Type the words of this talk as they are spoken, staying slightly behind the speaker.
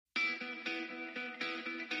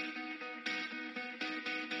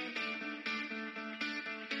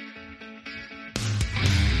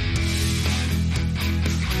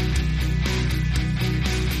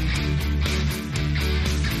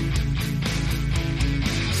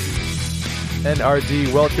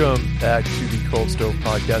NRD, welcome back to the Cold Stove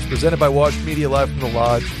Podcast, presented by Wash Media, live from the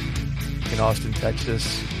Lodge in Austin,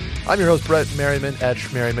 Texas. I'm your host, Brett Merriman, at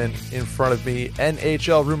Schmerriman. In front of me,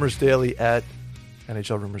 NHL Rumors Daily at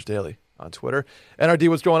NHL Rumors Daily on Twitter. NRD,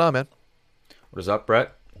 what's going on, man? What is up,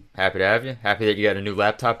 Brett? Happy to have you. Happy that you got a new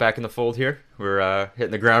laptop back in the fold here. We're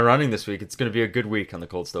hitting the ground running this week. It's going to be a good week on the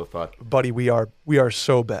Cold Stove Pod. Buddy, we are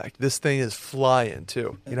so back. This thing is flying,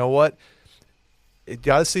 too. You know what? You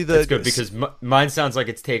got to see the... It's good because mine sounds like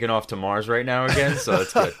it's taken off to Mars right now again, so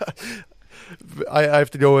it's good. I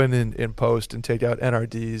have to go in and post and take out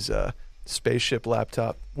NRD's spaceship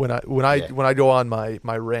laptop. When I go on my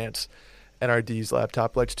rants, NRD's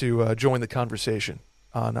laptop likes to join the conversation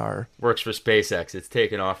on our... Works for SpaceX. It's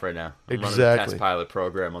taken off right now. I'm running a test pilot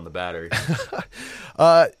program on the battery.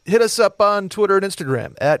 Hit us up on Twitter and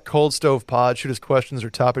Instagram at Cold Stove Pod. Shoot us questions or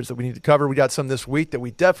topics that we need to cover. We got some this week that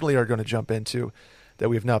we definitely are going to jump into that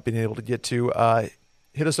we have not been able to get to.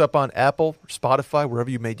 Hit us up on Apple, Spotify, wherever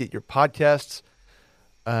you may get your podcasts,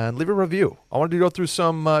 and leave a review. I wanted to go through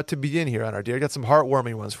some to begin here on our dear. I got some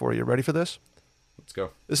heartwarming ones for you. Ready for this? Let's go.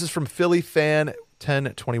 This is from Philly Fan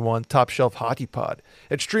 1021, Top Shelf Hockey Pod.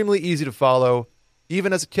 Extremely easy to follow,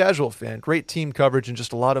 even as a casual fan. Great team coverage and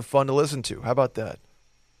just a lot of fun to listen to. How about that?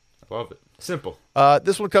 I love it. Simple.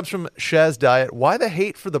 This one comes from Shaz Diet. Why the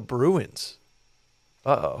hate for the Bruins?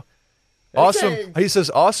 Uh-oh. Awesome. He says,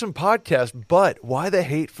 awesome podcast, but why the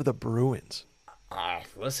hate for the Bruins?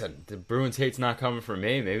 Listen, the Bruins hate's not coming from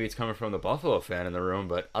me. Maybe it's coming from the Buffalo fan in the room,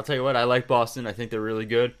 but I'll tell you what, I like Boston. I think they're really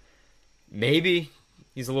good. Maybe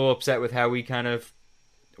he's a little upset with how we kind of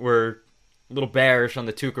were a little bearish on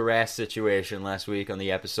the Tuukka Rask situation last week on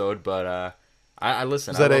the episode, but I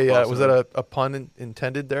listen. Was that a pun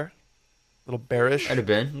intended there? A little bearish? Might have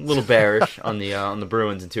been. A little bearish on the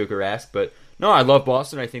Bruins and Tuukka Rask, but no, I love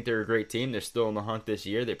Boston. I think they're a great team. They're still in the hunt this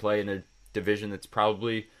year. They play in a division that's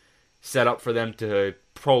probably set up for them to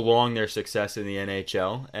prolong their success in the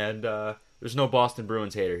NHL, and there's no Boston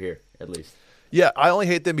Bruins hater here, at least. Yeah, I only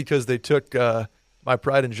hate them because they took my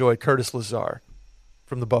pride and joy, Curtis Lazar,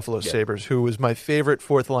 from the Buffalo Sabres, who was my favorite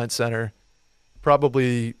fourth-line center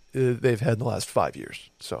probably they've had in the last 5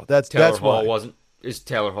 years. So that's Hall why. Is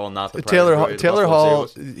Taylor Hall not the Taylor Hall?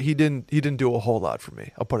 He didn't do a whole lot for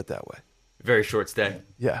me. I'll put it that way. Very short stay.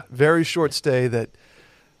 Yeah, very short stay. That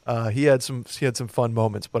he had some fun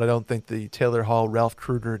moments, but I don't think the Taylor Hall, Ralph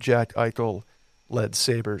Kruger, Jack Eichel led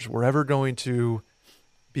Sabres were ever going to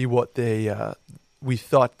be what we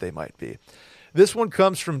thought they might be. This one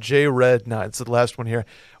comes from J Red 9. It's the last one here.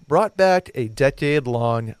 Brought back a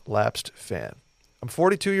decade-long lapsed fan. I'm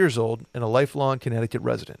 42 years old and a lifelong Connecticut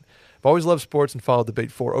resident. I've always loved sports and followed the Big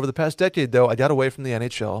Four. Over the past decade, though, I got away from the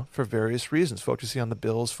NHL for various reasons, focusing on the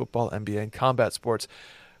Bills, football, NBA, and combat sports.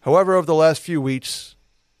 However, over the last few weeks,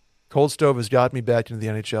 Cold Stove has got me back into the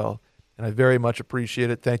NHL, and I very much appreciate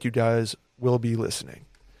it. Thank you, guys. We'll be listening.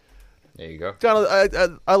 There you go. Donald,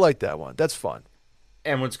 I like that one. That's fun.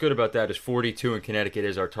 And what's good about that is 42 in Connecticut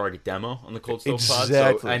is our target demo on the Cold Stove Pod.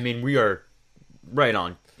 Exactly. So, I mean, we're right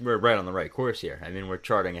on the right course here. I mean, we're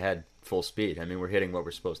charting ahead full speed. I mean, we're hitting what we're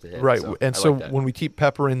supposed to hit. Right. So when we keep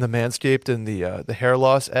peppering the Manscaped and the hair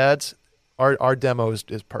loss ads, our demo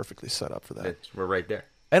is perfectly set up for that. We're right there.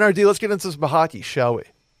 NRD, let's get into some hockey, shall we?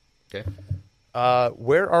 Okay.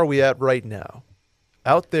 Where are we at right now?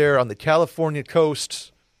 Out there on the California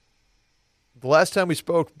coast. The last time we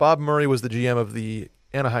spoke, Bob Murray was the GM of the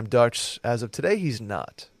Anaheim Ducks. As of today, he's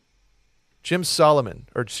not. Jeff Solomon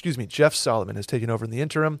has taken over in the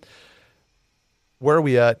interim. Where are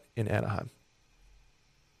we at in Anaheim?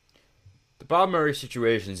 The Bob Murray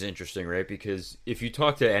situation is interesting, right? Because if you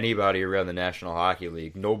talk to anybody around the National Hockey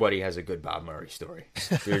League, nobody has a good Bob Murray story.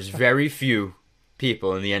 There's very few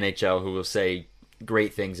people in the NHL who will say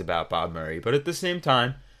great things about Bob Murray. But at the same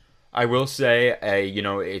time, I will say,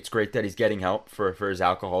 it's great that he's getting help for his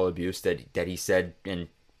alcohol abuse, that he said and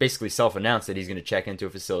basically self-announced that he's going to check into a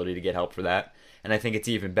facility to get help for that. And I think it's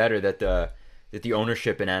even better that the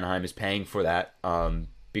ownership in Anaheim is paying for that,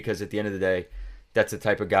 because at the end of the day, that's the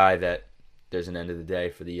type of guy that there's an end of the day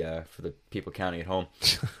for the people counting at home.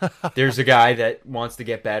 There's a guy that wants to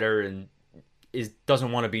get better and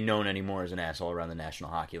doesn't want to be known anymore as an asshole around the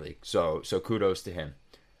National Hockey League. So kudos to him.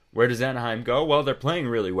 Where does Anaheim go? Well, they're playing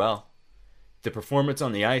really well. The performance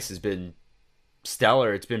on the ice has been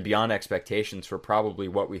stellar. It's been beyond expectations for probably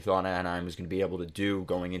what we thought Anaheim was going to be able to do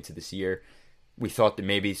going into this year. We thought that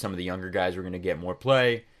maybe some of the younger guys were going to get more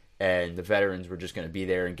play, and the veterans were just going to be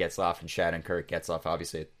there, and Getzlaf and Shattenkirk. Getzlaf,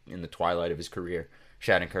 obviously, in the twilight of his career.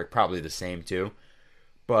 Shattenkirk, probably the same, too.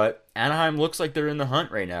 But Anaheim looks like they're in the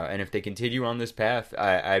hunt right now, and if they continue on this path,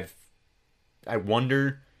 I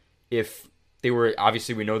wonder if They were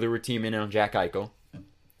obviously, we know they were teaming in on Jack Eichel,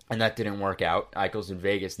 and that didn't work out. Eichel's in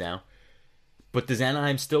Vegas now. But does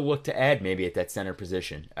Anaheim still look to add maybe at that center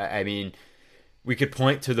position? I mean, we could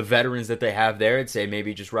point to the veterans that they have there and say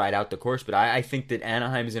maybe just ride out the course. But I think that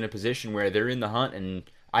Anaheim is in a position where they're in the hunt, and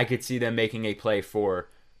I could see them making a play for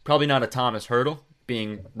probably not a Thomas Hertl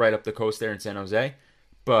being right up the coast there in San Jose,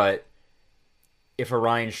 but if a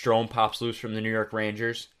Ryan Strome pops loose from the New York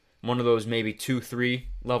Rangers, one of those maybe 2-3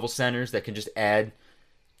 level centers that can just add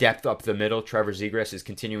depth up the middle. Trevor Zegras is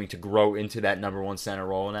continuing to grow into that number one center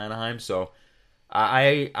role in Anaheim. So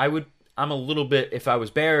I'm a little bit, if I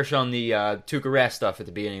was bearish on the Tuukka Rask stuff at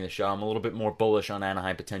the beginning of the show, I'm a little bit more bullish on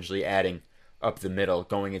Anaheim potentially adding up the middle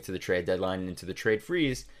going into the trade deadline and into the trade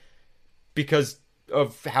freeze because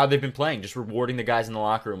of how they've been playing, just rewarding the guys in the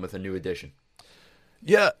locker room with a new addition.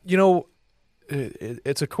 Yeah,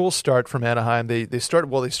 it's a cool start from Anaheim. They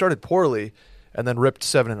started poorly and then ripped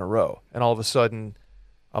 7 in a row. And all of a sudden,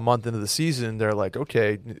 a month into the season, they're like,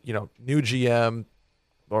 okay, new GM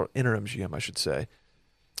or interim GM, I should say.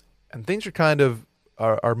 And things are kind of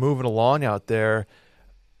are moving along out there.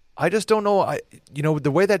 I just don't know.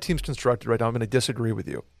 The way that team's constructed right now, I'm going to disagree with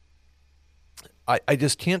you. I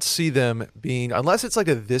just can't see them being, unless it's like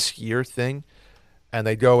a this year thing, and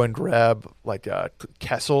they go and grab like a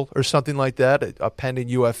Kessel or something like that, a pending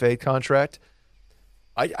UFA contract.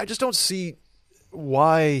 I just don't see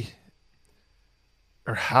why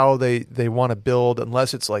or how they want to build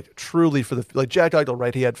unless it's like truly for like Jack Eichel,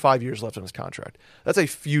 right? He had 5 years left on his contract. That's a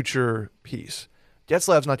future piece.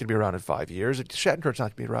 Getzlaf's not going to be around in 5 years. Shattenkirk's not going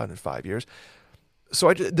to be around in 5 years.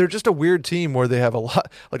 So they're just a weird team where they have a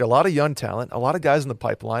lot of young talent, a lot of guys in the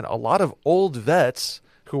pipeline, a lot of old vets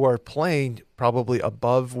who are playing probably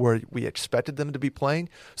above where we expected them to be playing.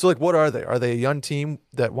 So, like, what are they? Are they a young team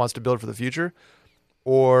that wants to build for the future?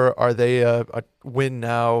 Or are they a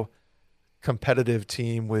win-now competitive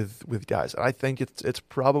team with guys? I think it's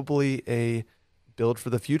probably a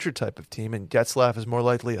build-for-the-future type of team, and Getzlaf is more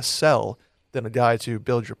likely a sell than a guy to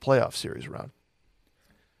build your playoff series around.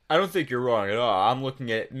 I don't think you're wrong at all.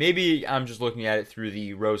 Maybe I'm just looking at it through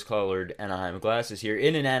the rose-colored Anaheim glasses here.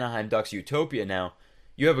 In an Anaheim Ducks utopia now,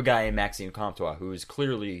 you have a guy in Maxime Comtois who is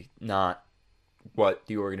clearly not what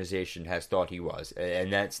the organization has thought he was.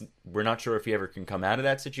 And we're not sure if he ever can come out of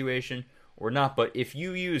that situation or not. But if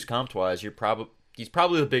you use Comtois as he's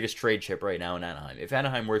probably the biggest trade chip right now in Anaheim. If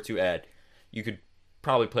Anaheim were to add, you could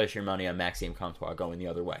probably place your money on Maxime Comtois going the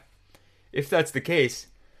other way. If that's the case,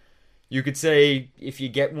 you could say if you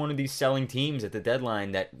get one of these selling teams at the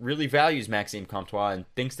deadline that really values Maxime Comtois and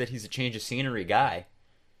thinks that he's a change of scenery guy,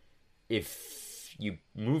 if you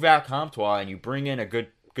move out Comtois and you bring in a good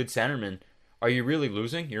centerman, are you really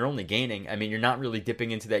losing? You're only gaining. I mean, you're not really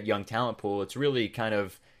dipping into that young talent pool. It's really kind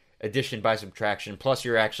of addition by subtraction, plus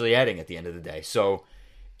you're actually adding at the end of the day. So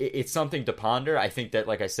it's something to ponder. I think that,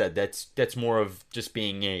 like I said, that's more of just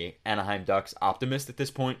being a Anaheim Ducks optimist at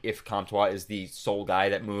this point, if Comtois is the sole guy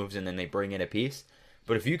that moves and then they bring in a piece.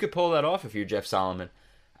 But if you could pull that off, if you're Jeff Solomon,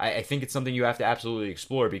 I think it's something you have to absolutely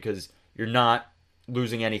explore, because you're not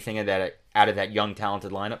losing anything out of that young,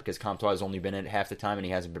 talented lineup, because Comtois has only been in it half the time and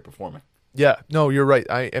he hasn't been performing. Yeah, no, you're right.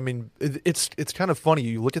 I mean, it's kind of funny.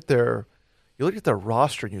 You look at their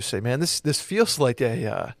roster and you say, man, this feels like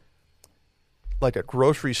a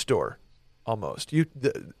grocery store almost.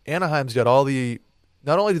 Anaheim's got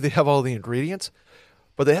not only do they have all the ingredients,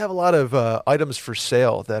 but they have a lot of items for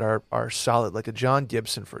sale that are solid. Like a John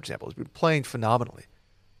Gibson, for example, has been playing phenomenally.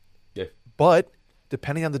 Yeah. But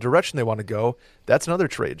depending on the direction they want to go, that's another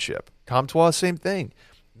trade chip. Comtois, same thing.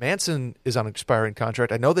 Manson is on an expiring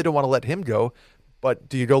contract. I know they don't want to let him go, but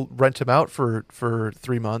do you go rent him out for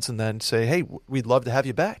 3 months and then say, hey, we'd love to have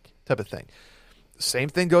you back, type of thing? Same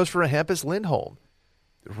thing goes for a Hampus Lindholm.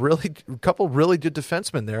 A couple really good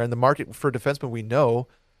defensemen there, and the market for defensemen we know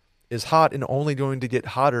is hot and only going to get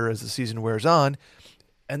hotter as the season wears on.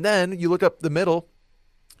 And then you look up the middle,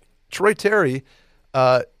 Troy Terry,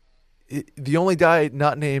 the only guy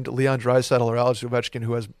not named Leon Draisaitl or Alex Ovechkin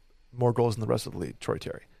who has more goals than the rest of the league, Troy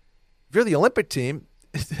Terry. If you're the Olympic team,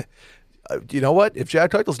 you know what? If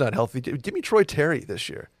Jack Eichel's not healthy, give me Troy Terry this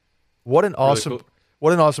year. What an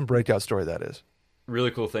awesome breakout story that is.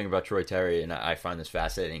 Really cool thing about Troy Terry, and I find this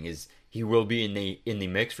fascinating, is he will be in the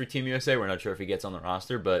mix for Team USA. We're not sure if he gets on the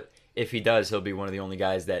roster, but if he does, he'll be one of the only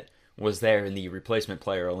guys that was there in the replacement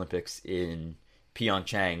player Olympics in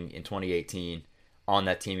Pyeongchang in 2018 on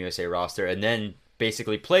that Team USA roster, and then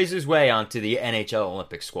basically plays his way onto the NHL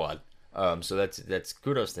Olympic squad. So that's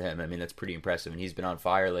kudos to him. I mean, that's pretty impressive, and he's been on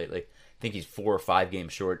fire lately. I think he's 4 or 5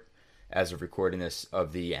 games short, as of recording this,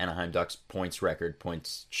 of the Anaheim Ducks points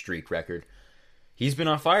streak record. he's been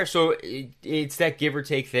on fire. So it's that give or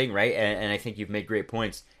take thing, right? And I think you've made great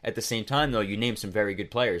points. At the same time, though, you named some very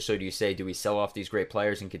good players. So do you say, do we sell off these great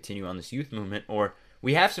players and continue on this youth movement? Or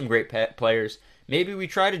we have some great players. Maybe we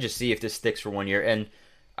try to just see if this sticks for 1 year. And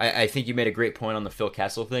I think you made a great point on the Phil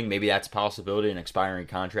Kessel thing. Maybe that's a possibility, an expiring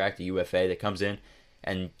contract, a UFA that comes in,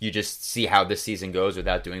 and you just see how this season goes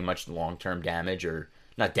without doing much long-term damage, or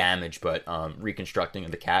not damage, but reconstructing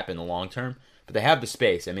of the cap in the long term. But they have the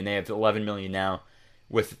space. I mean, they have $11 million now.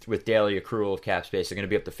 With daily accrual of cap space, they're going to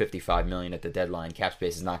be up to $55 million at the deadline. Cap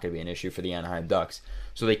space is not going to be an issue for the Anaheim Ducks,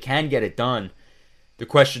 so they can get it done. The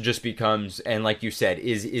question just becomes, and like you said,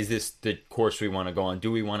 is this the course we want to go on?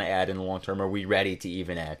 Do we want to add in the long term? Are we ready to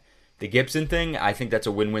even add? The Gibson thing, I think that's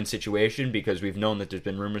a win-win situation because we've known that there's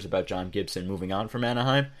been rumors about John Gibson moving on from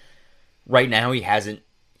Anaheim. Right now,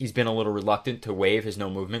 he's been a little reluctant to waive his no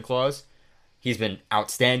movement clause. He's been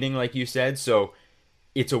outstanding, like you said, so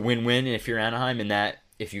it's a win-win if you're Anaheim in that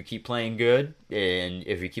if you keep playing good, and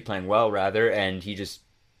if you keep playing well, rather, and he just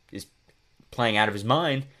is playing out of his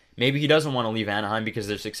mind, maybe he doesn't want to leave Anaheim because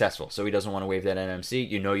they're successful, so he doesn't want to waive that NMC.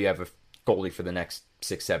 You know you have a goalie for the next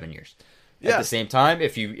 6-7 years. Yeah. At the same time,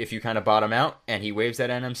 if you kind of bottom out and he waives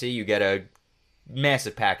that NMC, you get a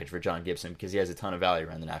massive package for John Gibson because he has a ton of value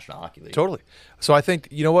around the National Hockey League. Totally. So I think,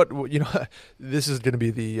 you know what, this is going to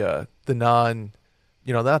be the non,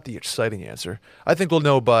 not the exciting answer. I think we'll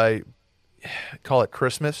know by, call it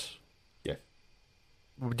Christmas. Yeah.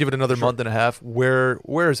 We'll give it another month and a half. Where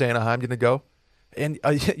is Anaheim going to go? And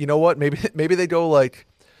you know what? Maybe they go like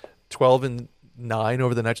 12-9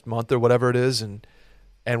 over the next month or whatever it is,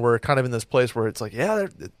 and we're kind of in this place where it's like, yeah,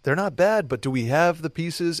 they're not bad, but do we have the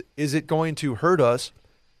pieces? Is it going to hurt us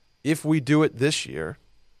if we do it this year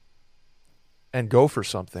and go for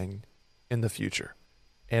something in the future?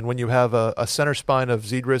 And when you have a center spine of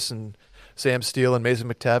Zegras and Sam Steele and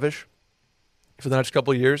Mason McTavish for the next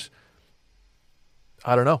couple of years,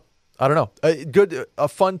 I don't know. A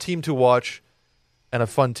fun team to watch and a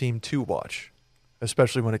fun team to watch,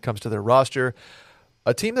 especially when it comes to their roster.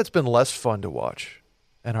 A team that's been less fun to watch,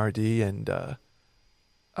 NRD, and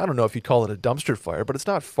I don't know if you'd call it a dumpster fire, but it's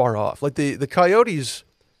not far off. Like the Coyotes,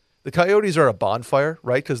 are a bonfire,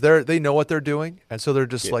 right? Because they know what they're doing, and so they're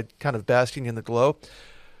just like kind of basking in the glow.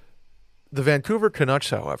 The Vancouver Canucks,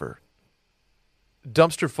 however,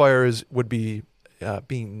 dumpster fires would be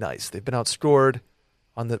being nice. They've been outscored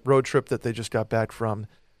on the road trip that they just got back from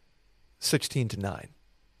 16-9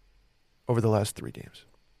 over the last 3 games.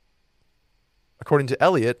 According to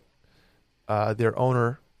Elliott, their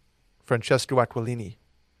owner, Francesco Aquilini,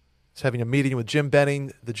 is having a meeting with Jim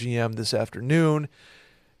Benning, the GM, this afternoon.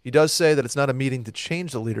 He does say that it's not a meeting to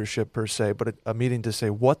change the leadership per se, but a meeting to say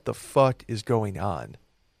what the fuck is going on.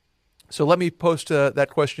 So let me post that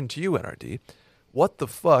question to you, NRD. What the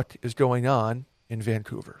fuck is going on in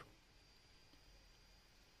Vancouver?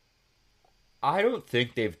 I don't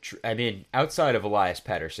think outside of Elias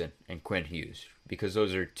Pettersson and Quinn Hughes, because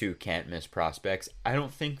those are 2 can't-miss prospects, I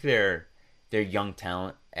don't think they're young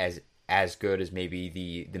talent as good as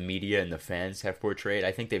maybe the media and the fans have portrayed.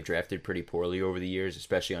 I think they've drafted pretty poorly over the years,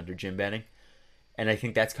 especially under Jim Benning. And I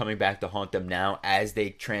think that's coming back to haunt them now as they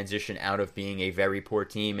transition out of being a very poor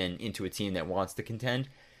team and into a team that wants to contend.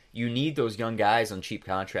 You need those young guys on cheap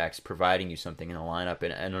contracts providing you something in the lineup.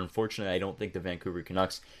 And unfortunately, I don't think the Vancouver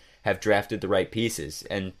Canucks have drafted the right pieces.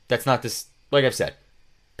 And that's not this, like I've said,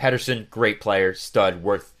 Pettersson, great player, stud,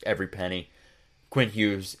 worth every penny. Quinn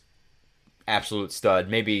Hughes, absolute stud.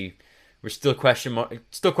 Maybe we're still question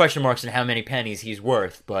marks on how many pennies he's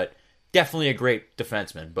worth, but definitely a great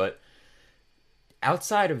defenseman. But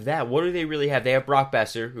outside of that, what do they really have? They have Brock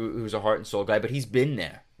Besser, who's a heart and soul guy, but he's been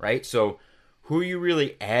there, right? So who are you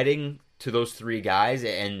really adding to those 3 guys?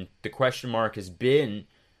 And the question mark has been,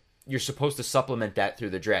 you're supposed to supplement that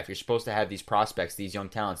through the draft. You're supposed to have these prospects, these young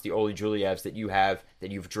talents, the Oli Julievs that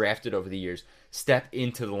you've drafted over the years, step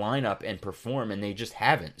into the lineup and perform, and they just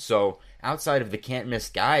haven't. So outside of the can't miss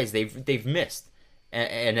guys, they've missed,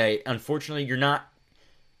 and unfortunately,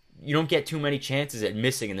 you don't get too many chances at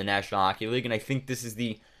missing in the National Hockey League, and I think this is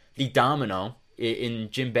the domino in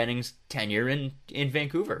Jim Benning's tenure in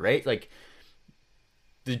Vancouver, right? Like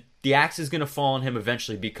the axe is going to fall on him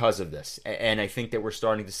eventually because of this, and I think that we're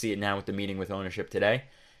starting to see it now with the meeting with ownership today,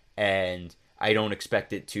 and I don't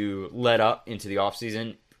expect it to let up into the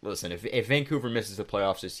offseason. Listen, if Vancouver misses the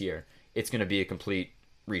playoffs this year, it's going to be a complete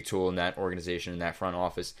retool in that organization, in that front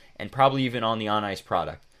office, and probably even on the on-ice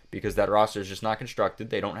product, because that roster is just not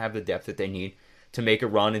constructed. They don't have the depth that they need to make a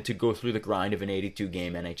run and to go through the grind of an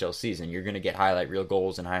 82-game NHL season. You're going to get highlight reel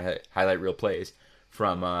goals and highlight reel plays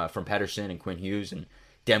from Pettersson and Quinn Hughes, and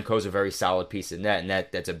Demko's a very solid piece in that, and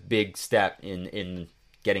that's a big step in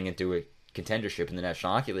getting into a contendership in the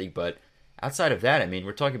National Hockey League. But outside of that, I mean,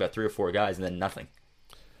 we're talking about 3 or 4 guys and then nothing.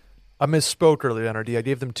 I misspoke earlier, NRD. I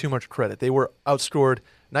gave them too much credit. They were outscored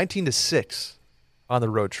 19-6 on the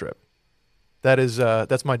road trip. That's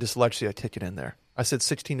my dyslexia kicking in there. I said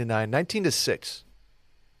 16-9, 19-6,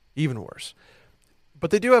 even worse.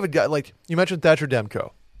 But they do have a guy like you mentioned, Thatcher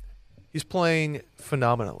Demko. He's playing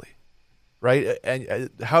phenomenally, right? And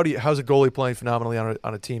how's a goalie playing phenomenally on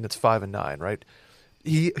a team that's 5-9, right?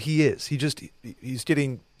 He is.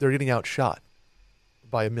 They're getting outshot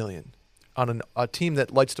by a million on a team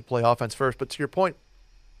that likes to play offense first. But to your point,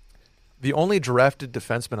 the only drafted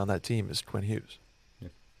defenseman on that team is Quinn Hughes. Yeah.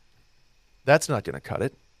 That's not going to cut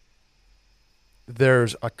it.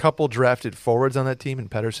 There's a couple drafted forwards on that team in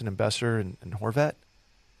Pettersson and Besser and Horvat.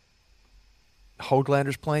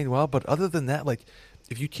 Höglander's playing well, but other than that, like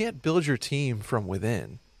if you can't build your team from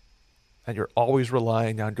within and you're always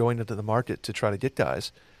relying on going into the market to try to get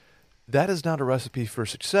guys, that is not a recipe for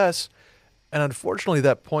success. And unfortunately,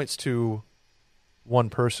 that points to one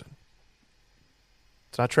person.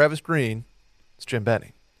 It's not Travis Green. It's Jim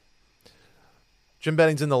Benning. Jim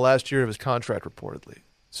Benning's in the last year of his contract, reportedly.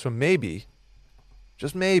 So maybe,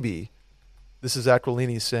 just maybe, this is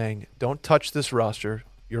Aquilini saying, don't touch this roster.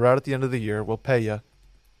 You're out at the end of the year. We'll pay you.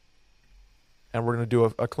 And we're going to do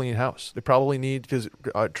a clean house. They probably need, because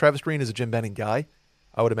Travis Green is a Jim Benning guy.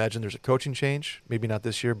 I would imagine there's a coaching change. Maybe not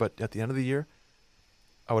this year, but at the end of the year,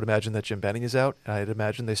 I would imagine that Jim Benning is out. And I'd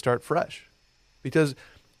imagine they start fresh. Because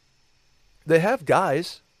they have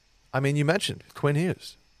guys. I mean, you mentioned Quinn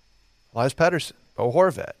Hughes, Elias Pettersson, Bo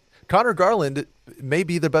Horvat. Connor Garland may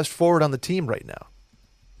be the best forward on the team right now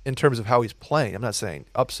in terms of how he's playing. I'm not saying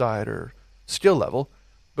upside or skill level,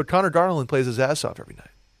 but Connor Garland plays his ass off every night.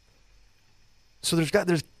 So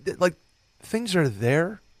there's like things are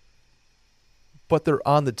there, but they're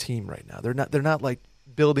on the team right now. They're not like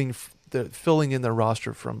filling in their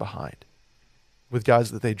roster from behind with guys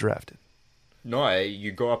that they drafted. No,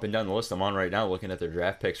 you go up and down the list I'm on right now, looking at their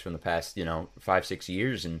draft picks from the past 5-6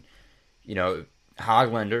 years, and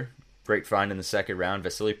Höglander, great find in the second round.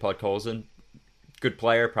 Vasily Podkolzin, good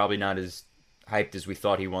player, probably not as hyped as we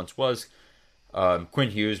thought he once was.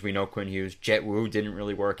 Quinn Hughes, we know Quinn Hughes. Jet Wu didn't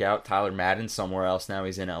really work out. Tyler Madden, somewhere else now.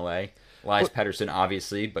 He's in L.A. Elias Pettersson,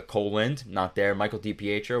 obviously, but Cole Lind, not there. Michael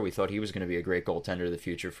DiPietro, we thought he was going to be a great goaltender of the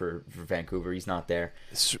future for Vancouver. He's not there.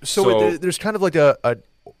 So there's kind of like a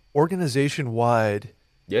organization-wide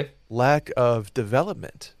lack of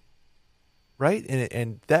development, right?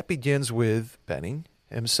 And that begins with Benning,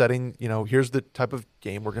 him setting, here's the type of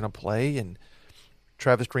game we're going to play, and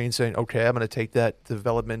Travis Green saying, okay, I'm going to take that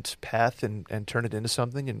development path and turn it into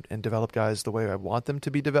something and develop guys the way I want them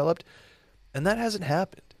to be developed. And that hasn't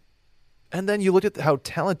happened. And then you look at how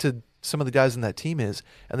talented some of the guys in that team is,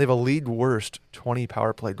 and they have a league worst 20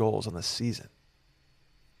 power play goals on the season.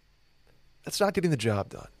 That's not getting the job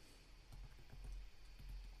done.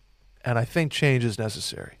 And I think change is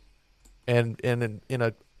necessary. And in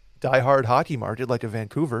a diehard hockey market like a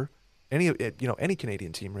Vancouver, any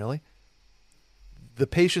Canadian team really, the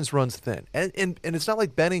patience runs thin. And it's not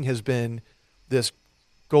like Benning has been this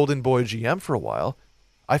golden boy GM for a while.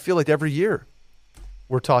 I feel like every year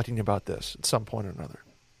we're talking about this at some point or another.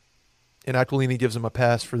 And Aquilini gives him a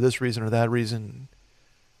pass for this reason or that reason.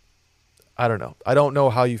 I don't know. I don't know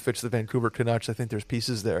how you fix the Vancouver Canucks. I think there's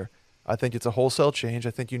pieces there. I think it's a wholesale change.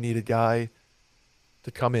 I think you need a guy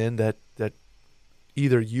to come in that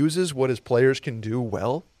either uses what his players can do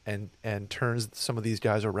well and turns some of these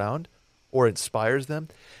guys around or inspires them.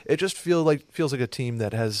 It just feels like a team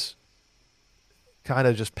that has kind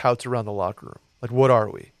of just pouts around the locker room. Like, what are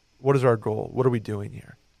we? What is our goal? What are we doing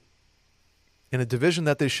here? In a division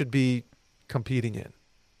that they should be competing in.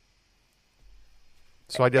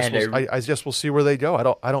 So I guess we'll see where they go.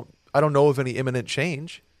 I don't know of any imminent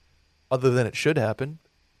change other than it should happen,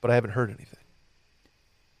 but I haven't heard anything.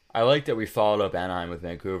 I like that we followed up Anaheim with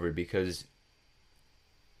Vancouver because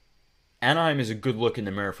Anaheim is a good look in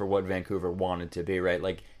the mirror for what Vancouver wanted to be, right?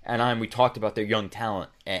 Like, Anaheim, we talked about their young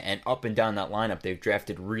talent, and up and down that lineup, they've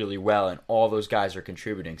drafted really well, and all those guys are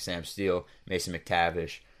contributing. Sam Steele, Mason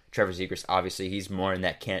McTavish, Trevor Zegras, obviously, he's more in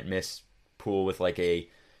that can't-miss pool with, like, a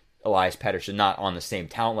Elias Pettersson, not on the same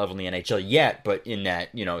talent level in the NHL yet, but in that,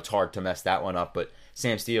 it's hard to mess that one up. But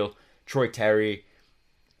Sam Steele, Troy Terry,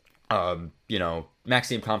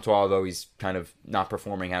 Maxime Comtois, although he's kind of not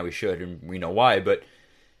performing how he should, and we know why, but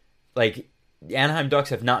like, the Anaheim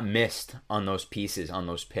Ducks have not missed on those pieces, on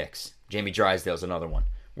those picks. Jamie Drysdale's another one.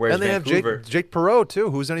 Whereas and they Vancouver, have Jake Perreault, too,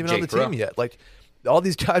 who's not even on the team yet. Like, all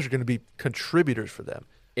these guys are going to be contributors for them.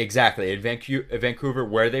 Exactly. In Vancouver,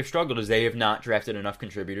 where they've struggled is they have not drafted enough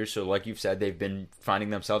contributors. So, like you've said, they've been finding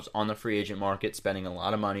themselves on the free agent market, spending a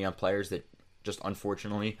lot of money on players that just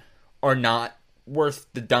unfortunately are not worth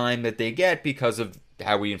the dime that they get because of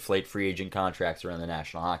how we inflate free agent contracts around the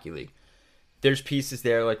National Hockey League. There's pieces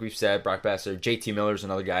there, like we've said, Brock Besser. JT Miller's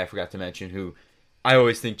another guy I forgot to mention who I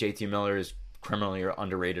always think JT Miller is criminally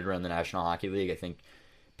underrated around the National Hockey League. I think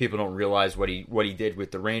people don't realize what he did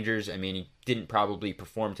with the Rangers. I mean, he didn't probably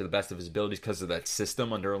perform to the best of his abilities because of that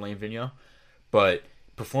system under Alain Vigneault, but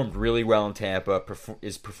performed really well in Tampa,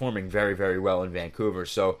 is performing very, very well in Vancouver.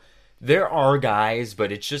 So there are guys,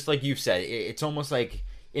 but it's just like you've said, it's almost like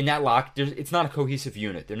in that lock, it's not a cohesive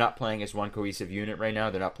unit. They're not playing as one cohesive unit right now.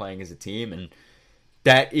 They're not playing as a team, and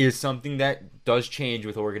that is something that does change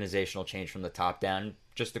with organizational change from the top down.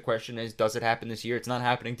 Just the question is, does it happen this year? It's not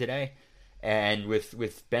happening today. And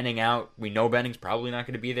with Benning out, we know Benning's probably not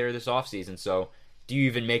going to be there this offseason. So do you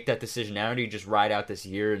even make that decision now, or do you just ride out this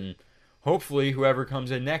year and hopefully whoever comes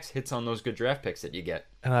in next hits on those good draft picks that you get?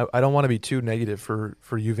 And I don't want to be too negative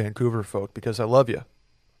for you Vancouver folk, because I love you.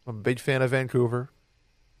 I'm a big fan of Vancouver,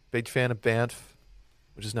 big fan of Banff,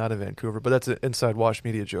 which is not in Vancouver, but that's an inside Wash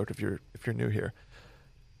Media joke if you're new here.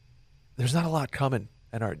 There's not a lot coming,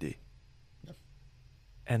 NRD. No.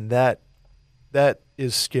 And that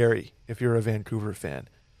is scary if you're a Vancouver fan.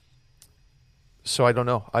 So I don't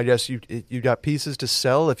know. I guess you got pieces to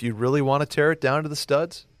sell if you really want to tear it down to the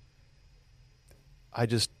studs.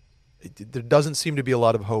 There doesn't seem to be a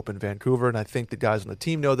lot of hope in Vancouver, and I think the guys on the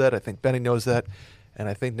team know that. I think Benning knows that, and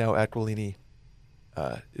I think now Aquilini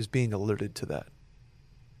is being alerted to that.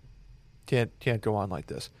 Can't go on like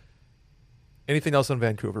this. Anything else on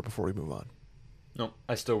Vancouver before we move on? No,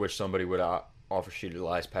 I still wish somebody would offer sheet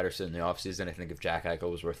Elias Pettersson in the offseason. I think if Jack Eichel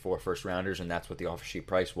was worth 4 first-rounders and that's what the offer sheet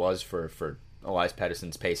price was for Elias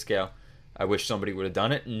Pettersson's pay scale, I wish somebody would have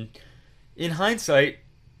done it. And in hindsight,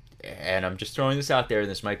 and I'm just throwing this out there, and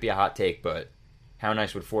this might be a hot take, but how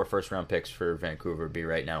nice would 4 first-round picks for Vancouver be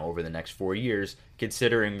right now over the next 4 years,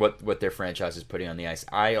 considering what their franchise is putting on the ice?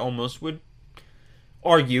 I almost would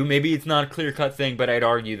argue, maybe it's not a clear-cut thing, but I'd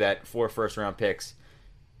argue that 4 first-round picks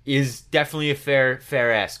is definitely a fair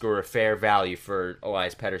ask or a fair value for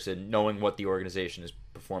Elias Pettersson, knowing what the organization is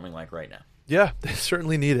performing like right now. Yeah, they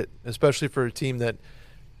certainly need it, especially for a team that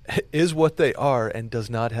is what they are and does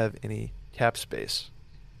not have any cap space.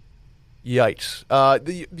 Yikes.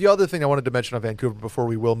 The other thing I wanted to mention on Vancouver before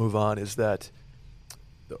we will move on is that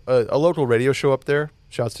a local radio show up there,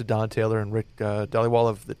 shouts to Don Taylor and Rick Dhaliwal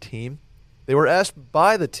of the team, they were asked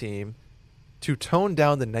by the team to tone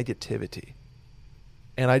down the negativity.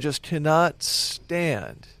 And I just cannot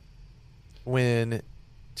stand when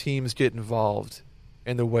teams get involved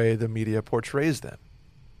in the way the media portrays them.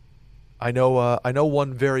 I know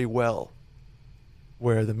one very well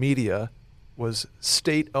where the media was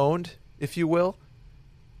state-owned, if you will,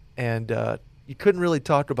 and you couldn't really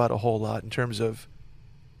talk about a whole lot in terms of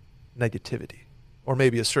negativity, or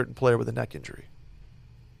maybe a certain player with a neck injury.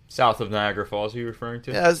 South of Niagara Falls, are you referring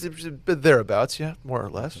to? Yeah, thereabouts, yeah, more or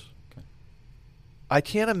less. Okay. I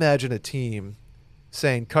can't imagine a team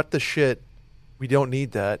saying, cut the shit, we don't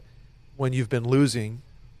need that, when you've been losing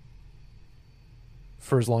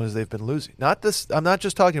for as long as they've been losing. I'm not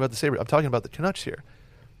just talking about the Sabres, I'm talking about the Canucks here.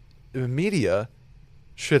 The media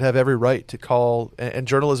should have every right to call, and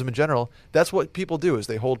journalism in general, that's what people do, is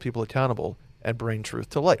they hold people accountable and bring truth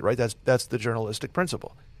to light, right? That's the journalistic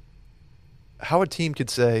principle. How a team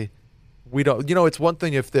could say, we don't, it's one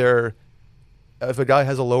thing if a guy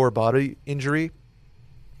has a lower body injury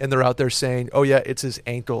and they're out there saying, oh yeah, it's his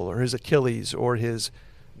ankle or his Achilles or his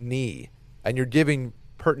knee, and you're giving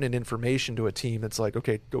pertinent information to a team that's like,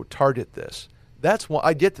 okay, go target this. That's why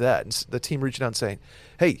I get that. And the team reaching out and saying,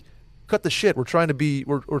 hey, cut the shit. We're trying to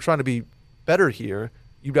be better here.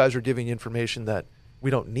 You guys are giving information that we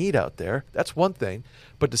don't need out there. That's one thing.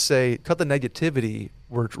 But to say, cut the negativity,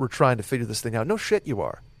 we're trying to figure this thing out. No shit you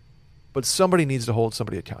are. But somebody needs to hold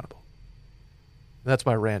somebody accountable. And that's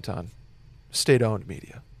my rant on state-owned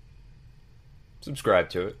media. Subscribe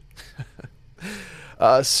to it.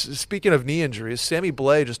 Speaking of knee injuries, Sammy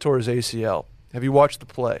Blais just tore his ACL. Have you watched the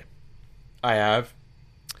play? I have.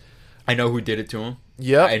 I know who did it to him.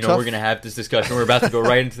 Yeah, I know we're going to have this discussion. We're about to go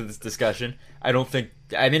right into this discussion. I'll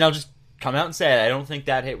just come out and say it. I don't think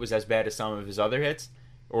that hit was as bad as some of his other hits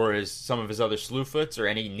or as some of his other slew foots or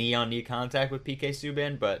any knee-on-knee contact with PK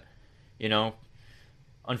Subban. But,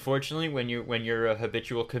 unfortunately, when you're a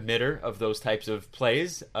habitual committer of those types of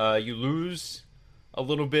plays, you lose a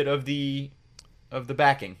little bit of the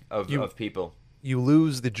backing of people. You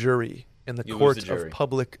lose the jury in the court of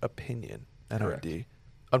public opinion, NRD.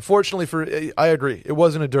 Unfortunately I agree. It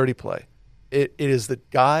wasn't a dirty play. It is the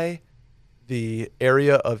guy, the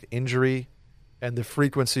area of injury, and the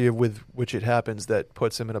frequency with which it happens that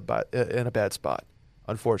puts him in a bad spot.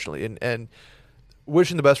 Unfortunately, and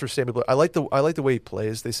wishing the best for Sammy Blais. I like the way he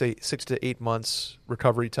plays. They say 6 to 8 months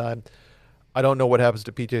recovery time. I don't know what happens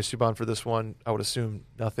to PJ Subban for this one. I would assume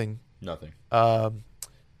nothing. Nothing. But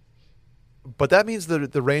that means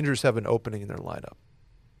that the Rangers have an opening in their lineup.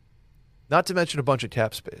 Not to mention a bunch of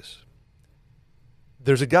cap space.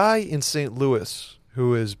 There's a guy in St. Louis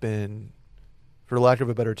who has been, for lack of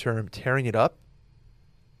a better term, tearing it up.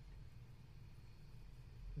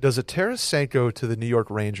 Does a Tarasenko to the New York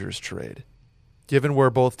Rangers trade, given where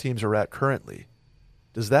both teams are at currently,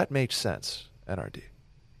 does that make sense, NRD?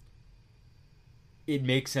 It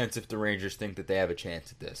makes sense if the Rangers think that they have a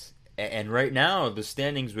chance at this. And right now, the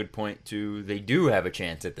standings would point to they do have a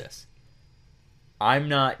chance at this. I'm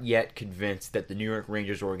not yet convinced that the New York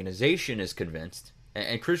Rangers organization is convinced.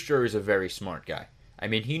 And Chris Drury is a very smart guy. I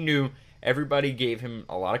mean, he knew everybody gave him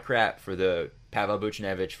a lot of crap for the Pavel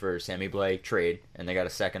Buchnevich for Sammy Blais trade, and they got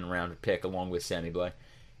a second-round pick along with Sammy Blais.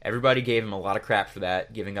 Everybody gave him a lot of crap for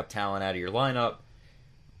that, giving up talent out of your lineup.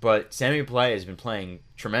 But Sammy Blais has been playing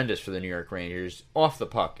tremendous for the New York Rangers off the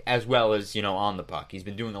puck, as well as, on the puck. He's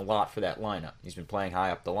been doing a lot for that lineup. He's been playing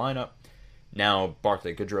high up the lineup. Now,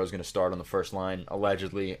 Barclay Goodrow is going to start on the first line,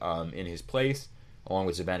 allegedly, in his place, along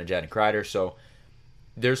with Zibanejad and Kreider. So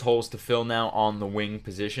there's holes to fill now on the wing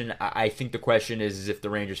position. I think the question is if the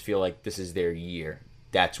Rangers feel like this is their year.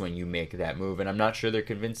 That's when you make that move. And I'm not sure they're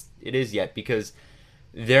convinced it is yet, because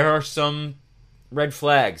there are some red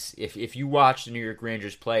flags. If you watch the New York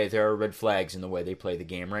Rangers play, there are red flags in the way they play the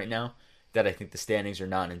game right now that I think the standings are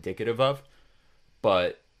not indicative of.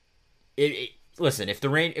 But listen, if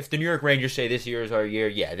the New York Rangers say this year is our year,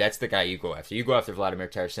 yeah, that's the guy you go after. You go after Vladimir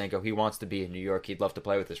Tarasenko. He wants to be in New York. He'd love to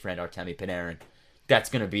play with his friend Artemi Panarin. That's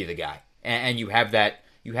going to be the guy. And you have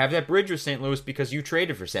that bridge with St. Louis because you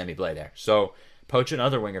traded for Sammy Blais there. So poach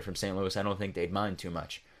another winger from St. Louis, I don't think they'd mind too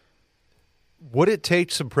much. Would it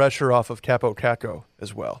take some pressure off of Capo Caco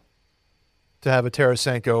as well to have a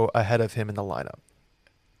Tarasenko ahead of him in the lineup?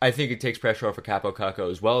 I think it takes pressure off of Capo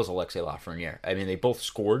Caco as well as Alexei Lafreniere. I mean, they both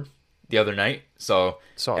scored the other night, so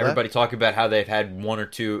everybody talking about how they've had one or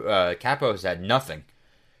two. Capo has had nothing,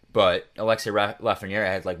 but Alexei Lafreniere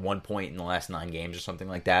had like 1 point in the last 9 games or something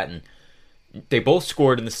like that, and they both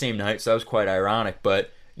scored in the same night, so that was quite ironic.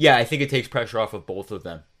 But yeah, I think it takes pressure off of both of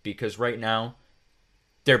them because right now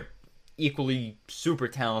they're equally super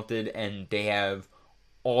talented and they have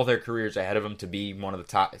all their careers ahead of them to be one of the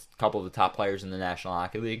top, couple of the top players in the National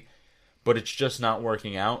Hockey League, but it's just not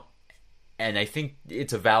working out. And I think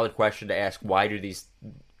it's a valid question to ask, why do these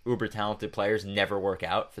uber talented players never work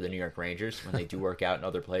out for the New York Rangers when they do work out in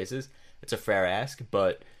other places? It's a fair ask,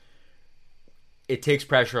 but it takes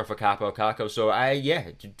pressure off of Capo Caco. So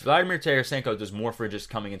Vladimir Tarasenko does more for just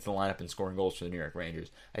coming into the lineup and scoring goals for the New York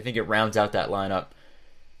Rangers. I think it rounds out that lineup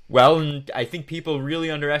well, and I think people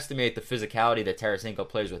really underestimate the physicality that Tarasenko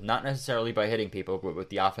plays with, not necessarily by hitting people, but with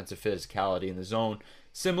the offensive physicality in the zone,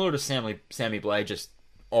 similar to Sammy Blais, just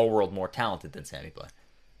all-world more talented than Sammy Blais.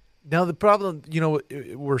 Now the problem,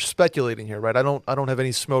 we're speculating here, right? I don't have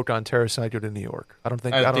any smoke on Tarasenko to New York. I don't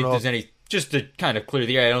think there's any. Just to kind of clear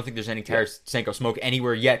the air, I don't think there's any Tarasenko smoke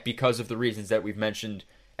anywhere yet because of the reasons that we've mentioned,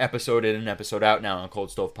 episode in and episode out now on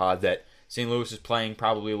Cold Stove Pod, that St. Louis is playing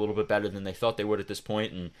probably a little bit better than they thought they would at this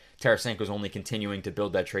point, and Tarasenko's only continuing to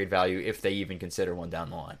build that trade value if they even consider one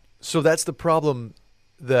down the line. So that's the problem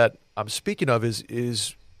that I'm speaking of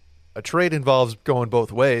is a trade involves going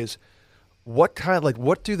both ways. What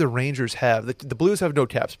do the Rangers have? The Blues have no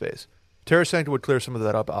cap space. Tarasenko would clear some of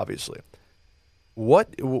that up, obviously.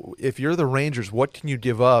 What if you're the Rangers? What can you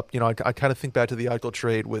give up? I kind of think back to the Eichel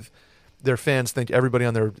trade with their fans think everybody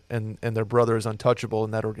on their brother is untouchable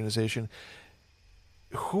in that organization.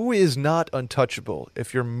 Who is not untouchable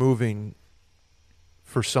if you're moving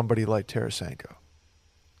for somebody like Tarasenko?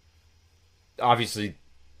 Obviously,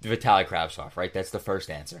 Vitaly Kravtsov, right? That's the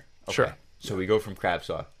first answer. Okay. Sure. So we go from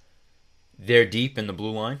Kravtsov. They're deep in the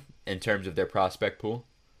blue line in terms of their prospect pool.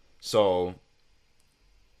 So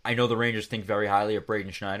I know the Rangers think very highly of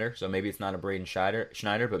Braden Schneider, so maybe it's not a Braden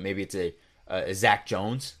Schneider, but maybe it's a Zach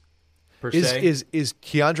Jones, per se. Is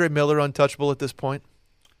Keandre Miller untouchable at this point?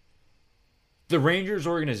 The Rangers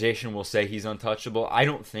organization will say he's untouchable. I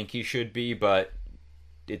don't think he should be, but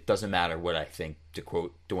it doesn't matter what I think, to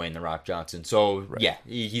quote Dwayne The Rock Johnson. So, right. Yeah,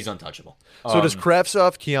 he's untouchable. So does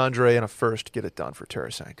Kravtsov, Keandre, and a first get it done for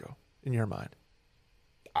Tarasenko, in your mind?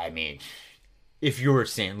 I mean, if you're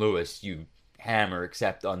St. Louis, you hammer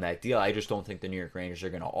accept on that deal. I just don't think the New York Rangers are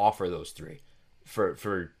going to offer those three.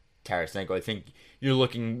 for Tarasenko. I think you're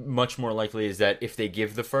looking much more likely is that if they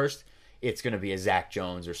give the first, it's going to be a Zach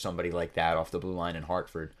Jones or somebody like that off the blue line in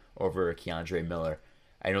Hartford over a Keandre Miller.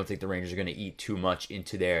 I don't think the Rangers are going to eat too much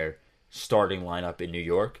into their starting lineup in New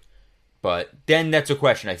York. But then that's a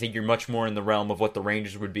question. I think you're much more in the realm of what the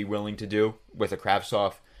Rangers would be willing to do with a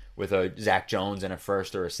Kravtsov, with a Zach Jones and a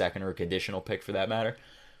first or a second or a conditional pick for that matter.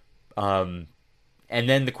 And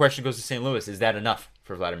then the question goes to St. Louis, is that enough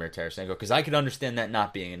for Vladimir Tarasenko? Because I could understand that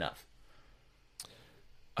not being enough.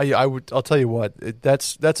 I'll tell you what.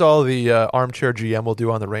 That's all the armchair GM will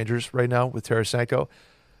do on the Rangers right now with Tarasenko.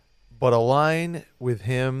 But a line with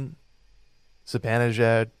him,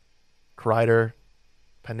 Zibanejad, Kreider,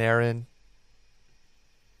 Panarin,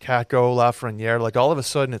 Kakko, Lafreniere, like all of a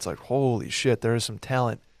sudden it's like, holy shit, there is some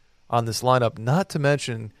talent on this lineup, not to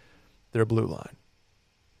mention their blue line.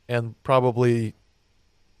 And probably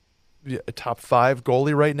a top 5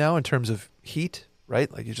 goalie right now in terms of heat,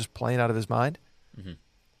 right? Like he's just playing out of his mind.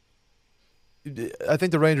 Mm-hmm. I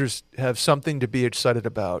think the Rangers have something to be excited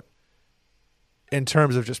about in